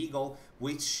the eagle,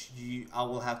 which I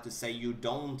will have to say you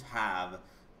don't have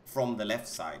from the left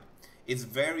side. It's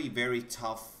very, very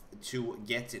tough to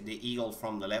get the eagle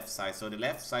from the left side. So the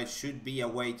left side should be a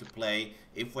way to play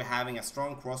if we're having a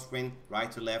strong crosswind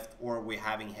right to left, or we're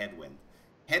having headwind.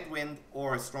 Headwind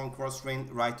or a strong crosswind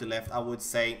right to left, I would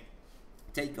say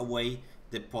take away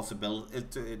the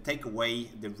possibility, take away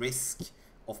the risk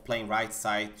of playing right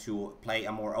side to play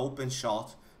a more open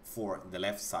shot for the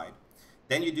left side.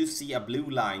 Then you do see a blue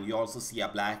line, you also see a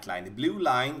black line. The blue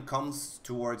line comes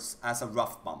towards as a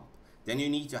rough bump. Then you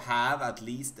need to have at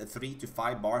least 3 to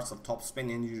 5 bars of topspin,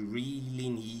 and you really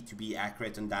need to be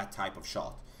accurate on that type of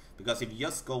shot. Because if you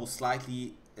just go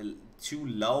slightly too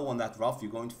low on that rough,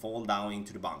 you're going to fall down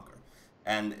into the bunker.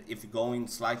 And if you're going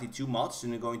slightly too much,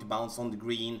 then you're going to bounce on the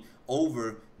green,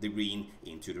 over the green,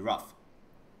 into the rough.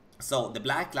 So the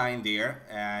black line there,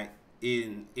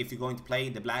 if you're going to play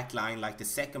the black line, like the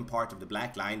second part of the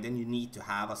black line, then you need to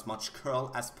have as much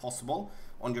curl as possible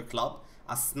on your club.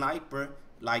 A sniper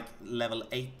like level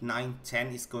 8, 9, 10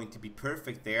 is going to be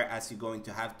perfect there, as you're going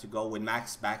to have to go with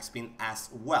max backspin as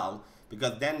well,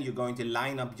 because then you're going to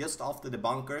line up just after the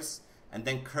bunkers and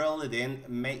then curl it in,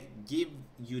 give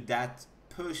you that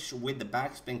push with the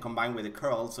backspin combined with the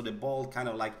curl, so the ball kind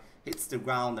of like hits the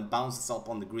ground and bounces up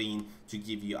on the green to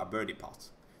give you a birdie putt.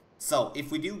 So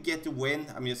if we do get the win,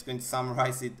 I'm just going to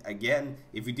summarize it again.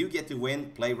 If we do get the win,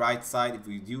 play right side. If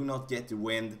we do not get the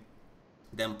win,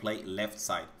 then play left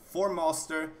side. For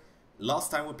master, last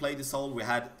time we played this hole, we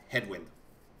had headwind.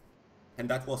 And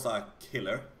that was a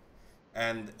killer.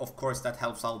 And of course that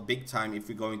helps out big time if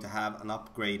you're going to have an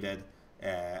upgraded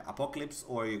Apocalypse,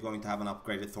 or you're going to have an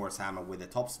upgraded Thor's Hammer with a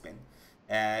topspin.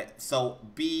 So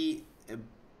be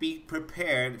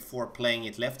prepared for playing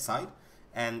it left side.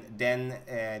 And then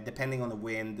depending on the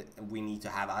wind, we need to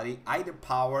have either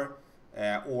power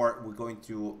or we're going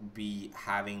to be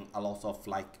having a lot of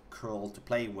like curl to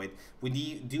play with. We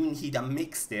do need a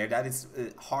mix there. That is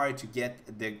hard to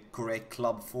get the correct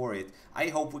club for it. I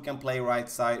hope we can play right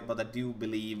side, but I do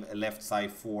believe left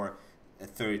side for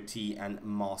 30 and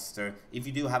master. If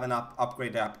you do have an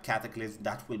upgraded Cataclysm,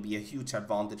 that will be a huge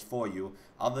advantage for you.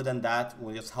 Other than that,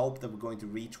 we'll just hope that we're going to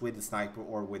reach with the sniper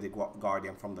or with the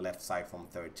guardian from the left side from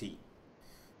 30.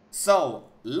 So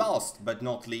last but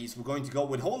not least, we're going to go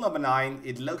with hole number 9.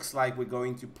 It looks like we're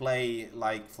going to play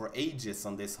like for ages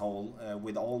on this hole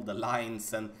with all the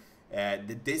lines and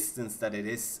the distance that it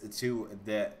is to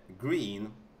the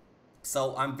green.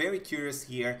 So I'm very curious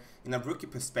here in a rookie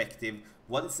perspective,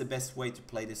 what is the best way to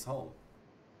play this hole?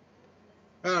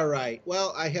 All right.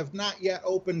 Well, I have not yet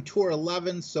opened Tour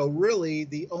 11, so really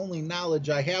the only knowledge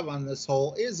I have on this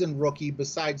hole is in rookie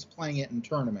besides playing it in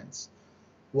tournaments.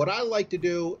 What I like to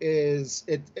do is,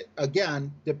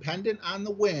 again, dependent on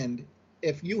the wind,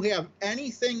 if you have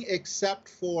anything except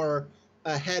for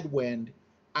a headwind,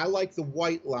 I like the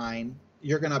white line.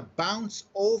 You're going to bounce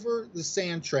over the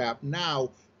sand trap.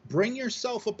 Now, bring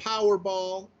yourself a power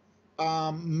ball,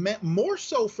 more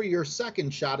so for your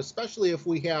second shot, especially if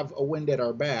we have a wind at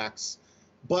our backs.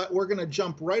 But we're going to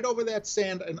jump right over that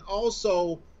sand and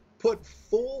also put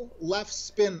full left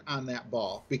spin on that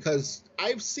ball, because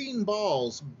I've seen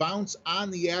balls bounce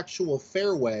on the actual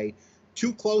fairway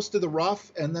too close to the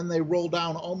rough and then they roll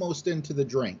down almost into the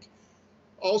drink.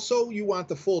 Also, you want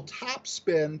the full top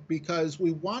spin because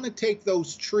we want to take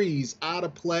those trees out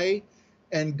of play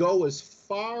and go as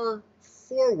far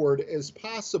forward as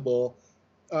possible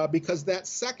because that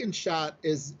second shot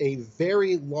is a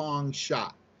very long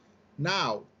shot.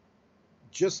 Now,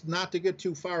 just not to get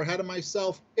too far ahead of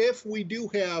myself, if we do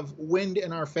have wind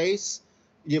in our face,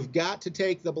 you've got to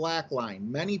take the black line.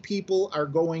 Many people are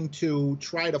going to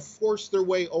try to force their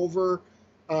way over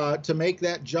to make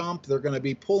that jump. They're going to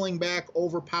be pulling back,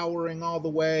 overpowering all the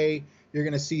way. You're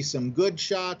going to see some good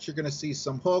shots. You're going to see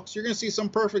some hooks. You're going to see some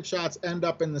perfect shots end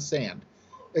up in the sand.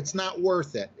 It's not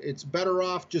worth it. It's better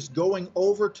off just going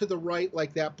over to the right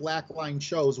like that black line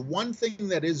shows. One thing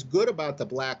that is good about the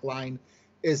black line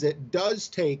is it does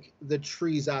take the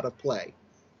trees out of play.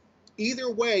 Either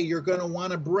way, you're going to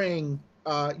want to bring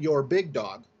your big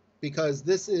dog, because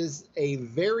this is a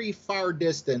very far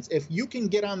distance. If you can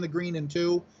get on the green in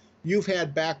 2, you've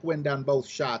had backwind on both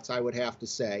shots, I would have to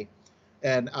say.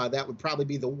 And that would probably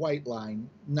be the white line.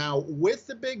 Now, with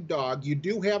the big dog, you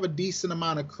do have a decent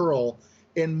amount of curl.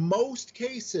 In most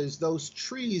cases, those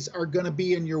trees are going to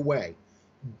be in your way.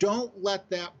 Don't let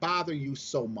that bother you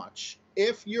so much.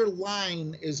 If your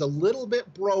line is a little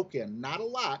bit broken, not a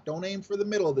lot, don't aim for the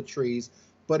middle of the trees,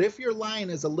 but if your line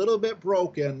is a little bit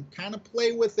broken, kind of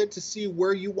play with it to see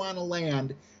where you want to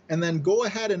land, and then go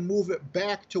ahead and move it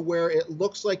back to where it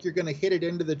looks like you're going to hit it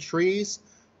into the trees,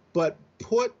 but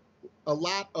put a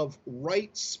lot of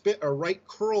right spit or right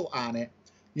curl on it.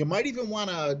 You might even want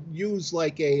to use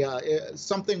like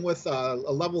something with a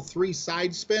level 3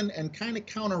 side spin and kind of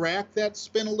counteract that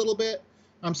spin a little bit.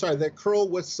 I'm sorry, that curl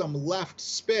with some left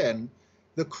spin.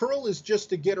 The curl is just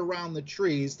to get around the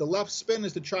trees. The left spin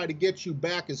is to try to get you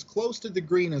back as close to the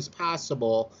green as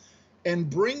possible, and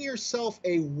bring yourself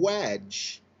a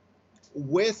wedge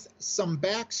with some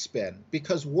backspin,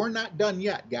 because we're not done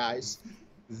yet, guys.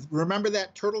 Remember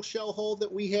that turtle shell hole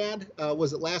that we had?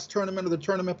 Was it last tournament or the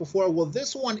tournament before? Well,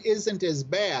 this one isn't as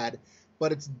bad,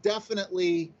 but it's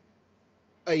definitely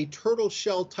a turtle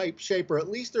shell type shape, or at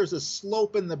least there's a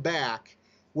slope in the back,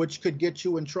 which could get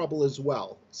you in trouble as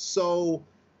well. So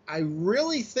I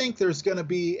really think there's going to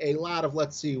be a lot of,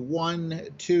 let's see, 1,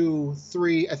 2,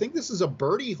 3. I think this is a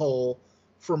birdie hole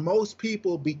for most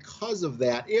people because of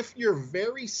that. If you're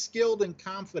very skilled and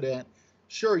confident,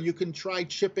 sure, you can try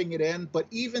chipping it in, but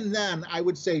even then, I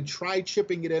would say try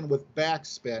chipping it in with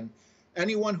backspin.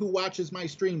 Anyone who watches my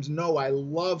streams know I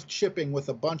love chipping with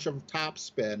a bunch of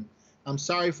topspin. I'm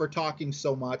sorry for talking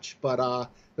so much, but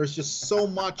there's just so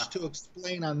much to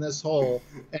explain on this hole.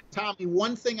 And Tommy,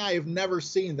 one thing I have never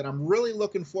seen that I'm really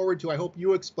looking forward to, I hope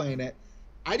you explain it,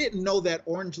 I didn't know that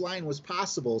orange line was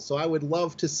possible, so I would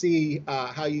love to see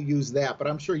how you use that. But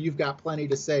I'm sure you've got plenty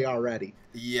to say already.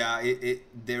 Yeah,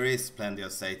 there is plenty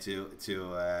of say to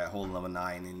hole number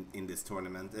 9 in this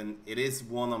tournament, and it is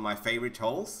one of my favorite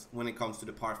holes when it comes to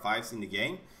the par 5s in the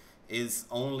game. Is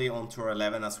only on tour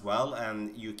 11 as well,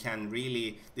 and you can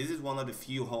really, this is one of the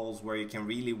few holes where you can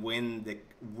really win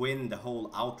the hole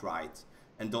outright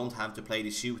and don't have to play the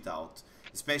shootout,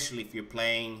 especially if you're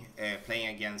playing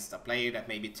against a player that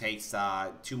maybe takes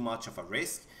too much of a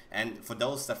risk. And for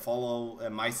those that follow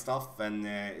my stuff and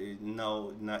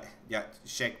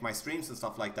check my streams and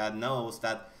stuff like that, knows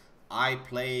that I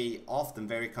play often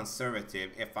very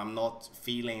conservative if I'm not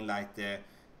feeling like the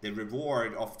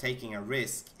reward of taking a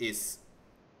risk is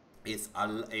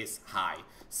high.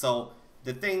 So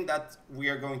the thing that we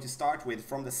are going to start with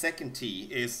from the second tee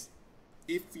is,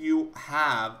 if you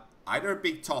have either a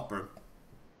big topper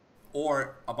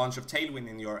or a bunch of tailwind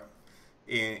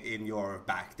in your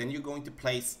back, then you're going to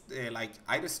place like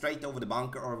either straight over the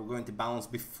bunker, or we're going to bounce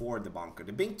before the bunker.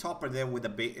 The big topper there with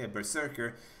a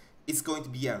berserker is going to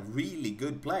be a really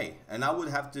good play, and I would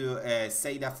have to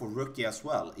say that for rookie as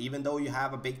well. Even though you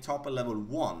have a big topper level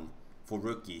 1 for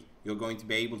rookie, you're going to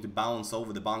be able to bounce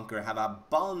over the bunker, have a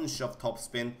bunch of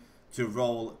topspin to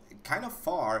roll kind of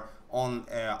far on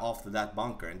after that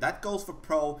bunker. And that goes for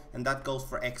pro, and that goes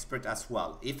for expert as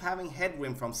well. If having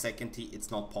headwind from second tee, it's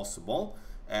not possible,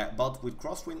 but with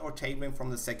crosswind or tailwind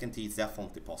from the second tee, it's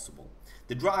definitely possible.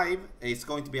 The drive is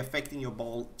going to be affecting your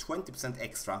ball 20%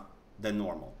 extra than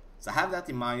normal. So have that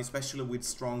in mind, especially with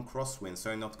strong crosswind, so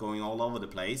you're not going all over the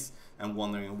place and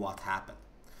wondering what happened.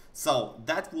 So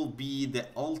that will be the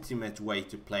ultimate way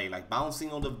to play, like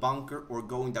bouncing on the bunker or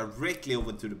going directly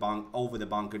over to the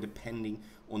bunker, depending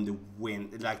on the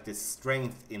wind, like the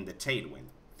strength in the tailwind.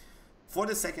 For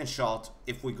the second shot,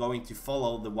 if we're going to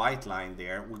follow the white line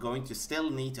there, we're going to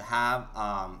still need to have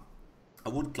a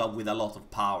wood club with a lot of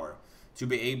power to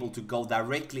be able to go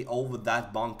directly over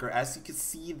that bunker. As you can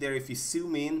see there, if you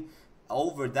zoom in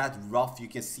over that rough, you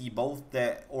can see both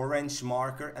the orange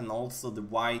marker and also the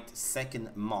white second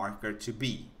marker to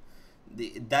be.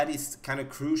 That is kind of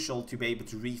crucial to be able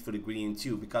to reach for the green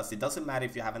too, because it doesn't matter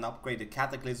if you have an upgraded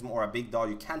cataclysm or a big dog,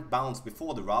 you can't bounce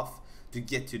before the rough to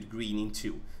get to the green in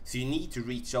 2. So you need to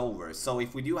reach over. So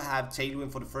if we do have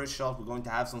tailwind for the first shot, we're going to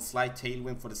have some slight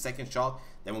tailwind for the second shot,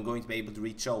 then we're going to be able to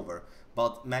reach over.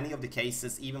 But many of the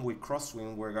cases, even with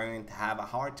crosswind, we're going to have a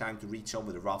hard time to reach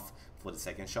over the rough for the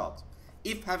second shot.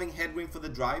 If having headwind for the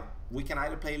drive, we can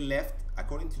either play left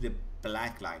according to the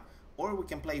black line, or we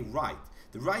can play right.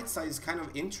 The right side is kind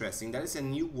of interesting. That is a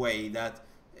new way that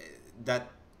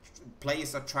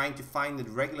players are trying to find the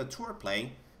regular tour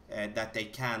play that they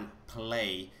can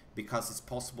play, because it's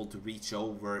possible to reach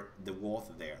over the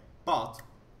water there. But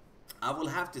I will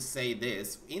have to say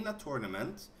this, in a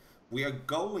tournament we are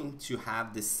going to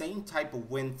have the same type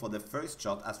of wind for the first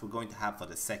shot as we're going to have for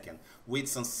the second, with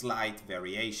some slight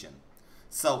variation.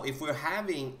 So if we're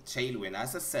having tailwind,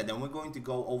 as I said, then we're going to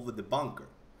go over the bunker.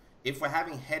 If we're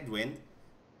having headwind,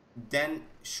 then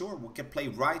sure, we can play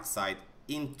right side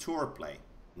in tour play,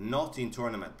 not in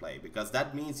tournament play, because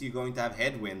that means you're going to have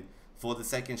headwind for the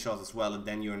second shot as well, and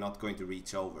then you're not going to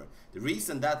reach over. The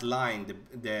reason that line,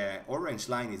 the orange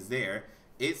line is there,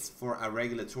 is for a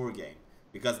regular tour game,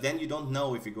 because then you don't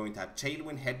know if you're going to have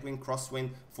tailwind, headwind,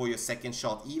 crosswind for your second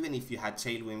shot, even if you had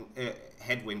tailwind,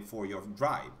 headwind for your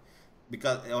drive.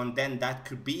 Because and then that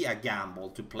could be a gamble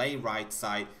to play right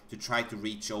side to try to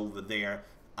reach over there.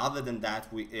 Other than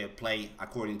that, we play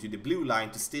according to the blue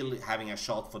line to still having a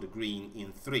shot for the green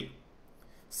in 3.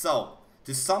 So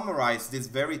to summarize this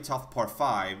very tough par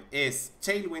 5 is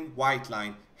tailwind, white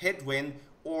line, headwind,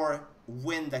 or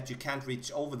wind that you can't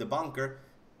reach over the bunker,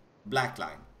 black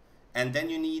line. And then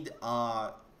you need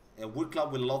a wood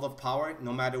club with a lot of power,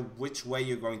 no matter which way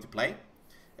you're going to play.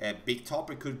 A big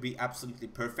topper could be absolutely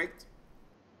perfect.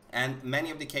 And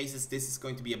many of the cases, this is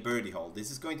going to be a birdie hole. This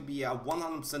is going to be a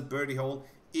 100% birdie hole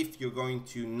if you're going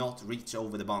to not reach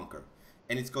over the bunker.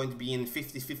 And it's going to be in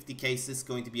 50-50 cases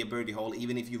going to be a birdie hole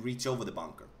even if you reach over the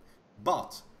bunker.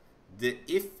 But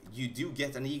if you do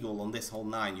get an eagle on this hole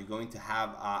 9, you're going to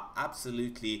have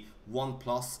absolutely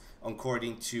 1+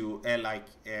 according to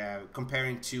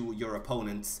comparing to your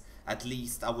opponents. At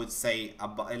least I would say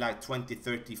about like 20,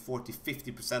 30, 40,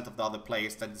 50% of the other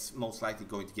players that is most likely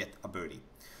going to get a birdie.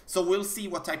 So we'll see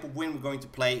what type of wind we're going to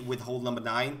play with hole number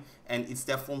 9, and it's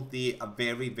definitely a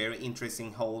very, very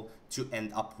interesting hole to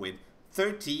end up with.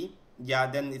 30, yeah,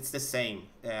 then it's the same.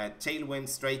 Tailwind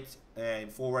straight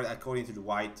forward according to the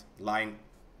white line.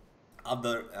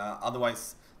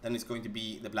 Otherwise, then it's going to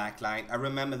be the black line. I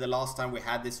remember the last time we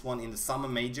had this one in the summer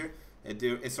major.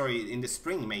 sorry, in the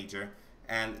spring major,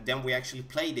 and then we actually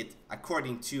played it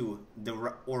according to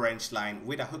the orange line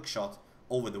with a hook shot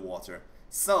over the water.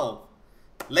 So,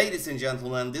 ladies and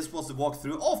gentlemen, this was the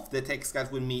walkthrough of the text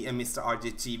guide with me and Mr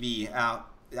RJTV.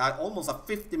 Almost a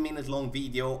 50-minute long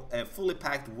video, fully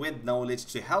packed with knowledge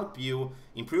to help you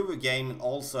improve your game and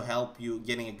also help you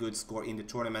getting a good score in the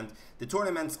tournament. The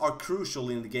tournaments are crucial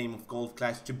in the game of Golf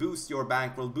Clash to boost your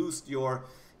bankroll, boost your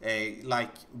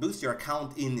boost your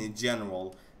account in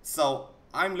general. So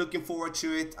I'm looking forward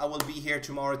to it. I will be here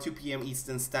tomorrow, 2 p.m.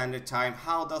 Eastern Standard Time.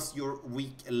 How does your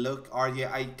week look,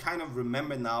 RJ? I kind of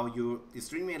remember now you're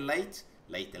streaming late,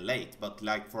 but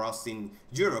like for us in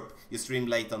Europe, you stream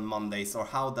late on Mondays, or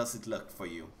how does it look for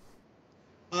you?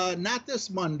 Not this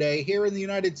Monday. Here in the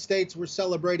United States, we're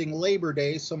celebrating Labor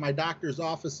Day, so my doctor's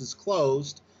office is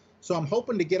closed. So I'm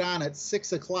hoping to get on at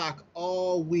 6 o'clock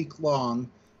all week long.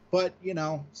 But, you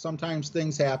know, sometimes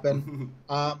things happen.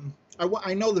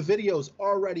 I know the video's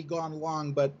already gone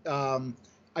long, but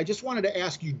I just wanted to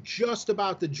ask you just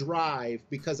about the drive,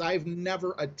 because I've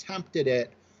never attempted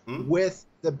it with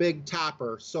the big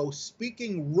topper. So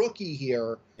speaking rookie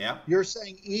here, you're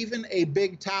saying even a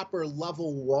big topper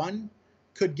level 1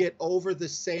 could get over the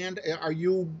sand.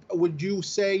 Would you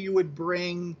say you would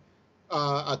bring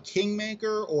a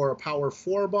Kingmaker or a power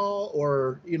 4 ball,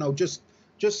 or, you know, just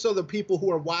so the people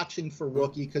who are watching for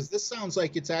rookie, because this sounds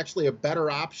like it's actually a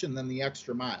better option than the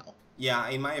extra mile. Yeah,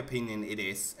 in my opinion it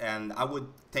is, and I would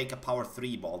take a power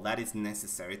 3 ball. That is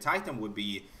necessary. Titan would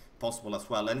be possible as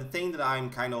well, and the thing that I'm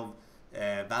kind of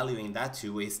valuing that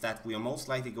too is that we are most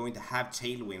likely going to have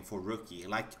tailwind for rookie.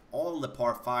 Like all the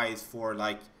par 5s for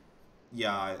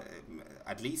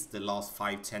at least the last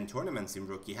 5-10 tournaments in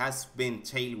rookie has been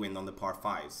tailwind on the par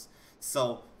 5s.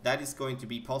 So that is going to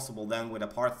be possible then with a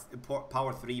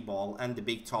power 3 ball and the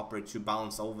big topper to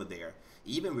bounce over there.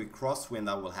 Even with crosswind,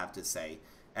 I will have to say.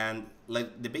 And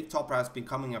like the big topper has been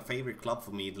becoming a favorite club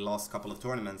for me the last couple of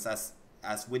tournaments,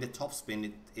 as with the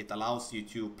topspin it allows you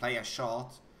to play a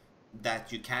shot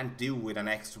that you can't do with an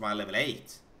extra mile level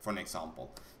 8, for an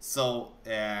example. So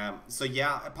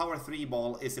yeah, a power 3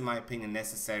 ball is in my opinion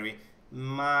necessary.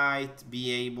 Might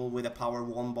be able with a power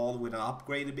 1 ball with an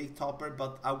upgraded big topper,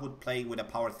 but I would play with a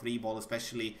power 3 ball,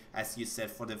 especially as you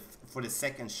said for the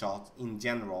second shot in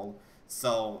general.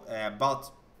 So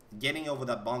but getting over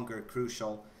that bunker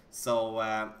crucial.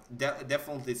 So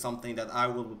definitely something that I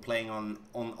will be playing on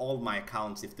all my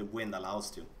accounts if the wind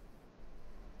allows to.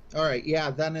 All right,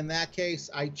 yeah, then in that case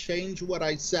I change what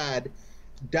I said.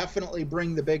 Definitely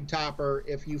bring the big topper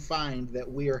if you find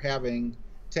that we are having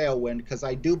tailwind, because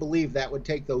I do believe that would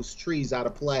take those trees out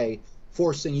of play,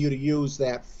 forcing you to use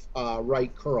that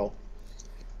right curl.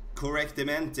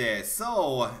 Correctamente.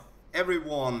 So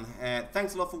everyone,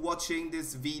 thanks a lot for watching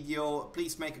this video.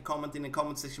 Please make a comment in the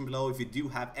comment section below if you do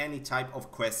have any type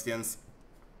of questions.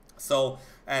 So,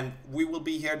 and we will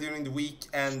be here during the week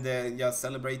and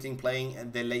celebrating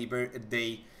playing the Labor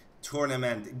Day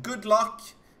tournament. Good luck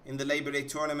in the Labor Day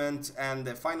tournament, and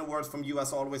the final words from you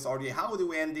as always, RJ. How do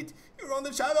we end it? You're on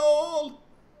the channel!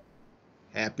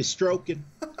 Happy stroking.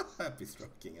 Happy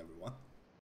stroking, everyone.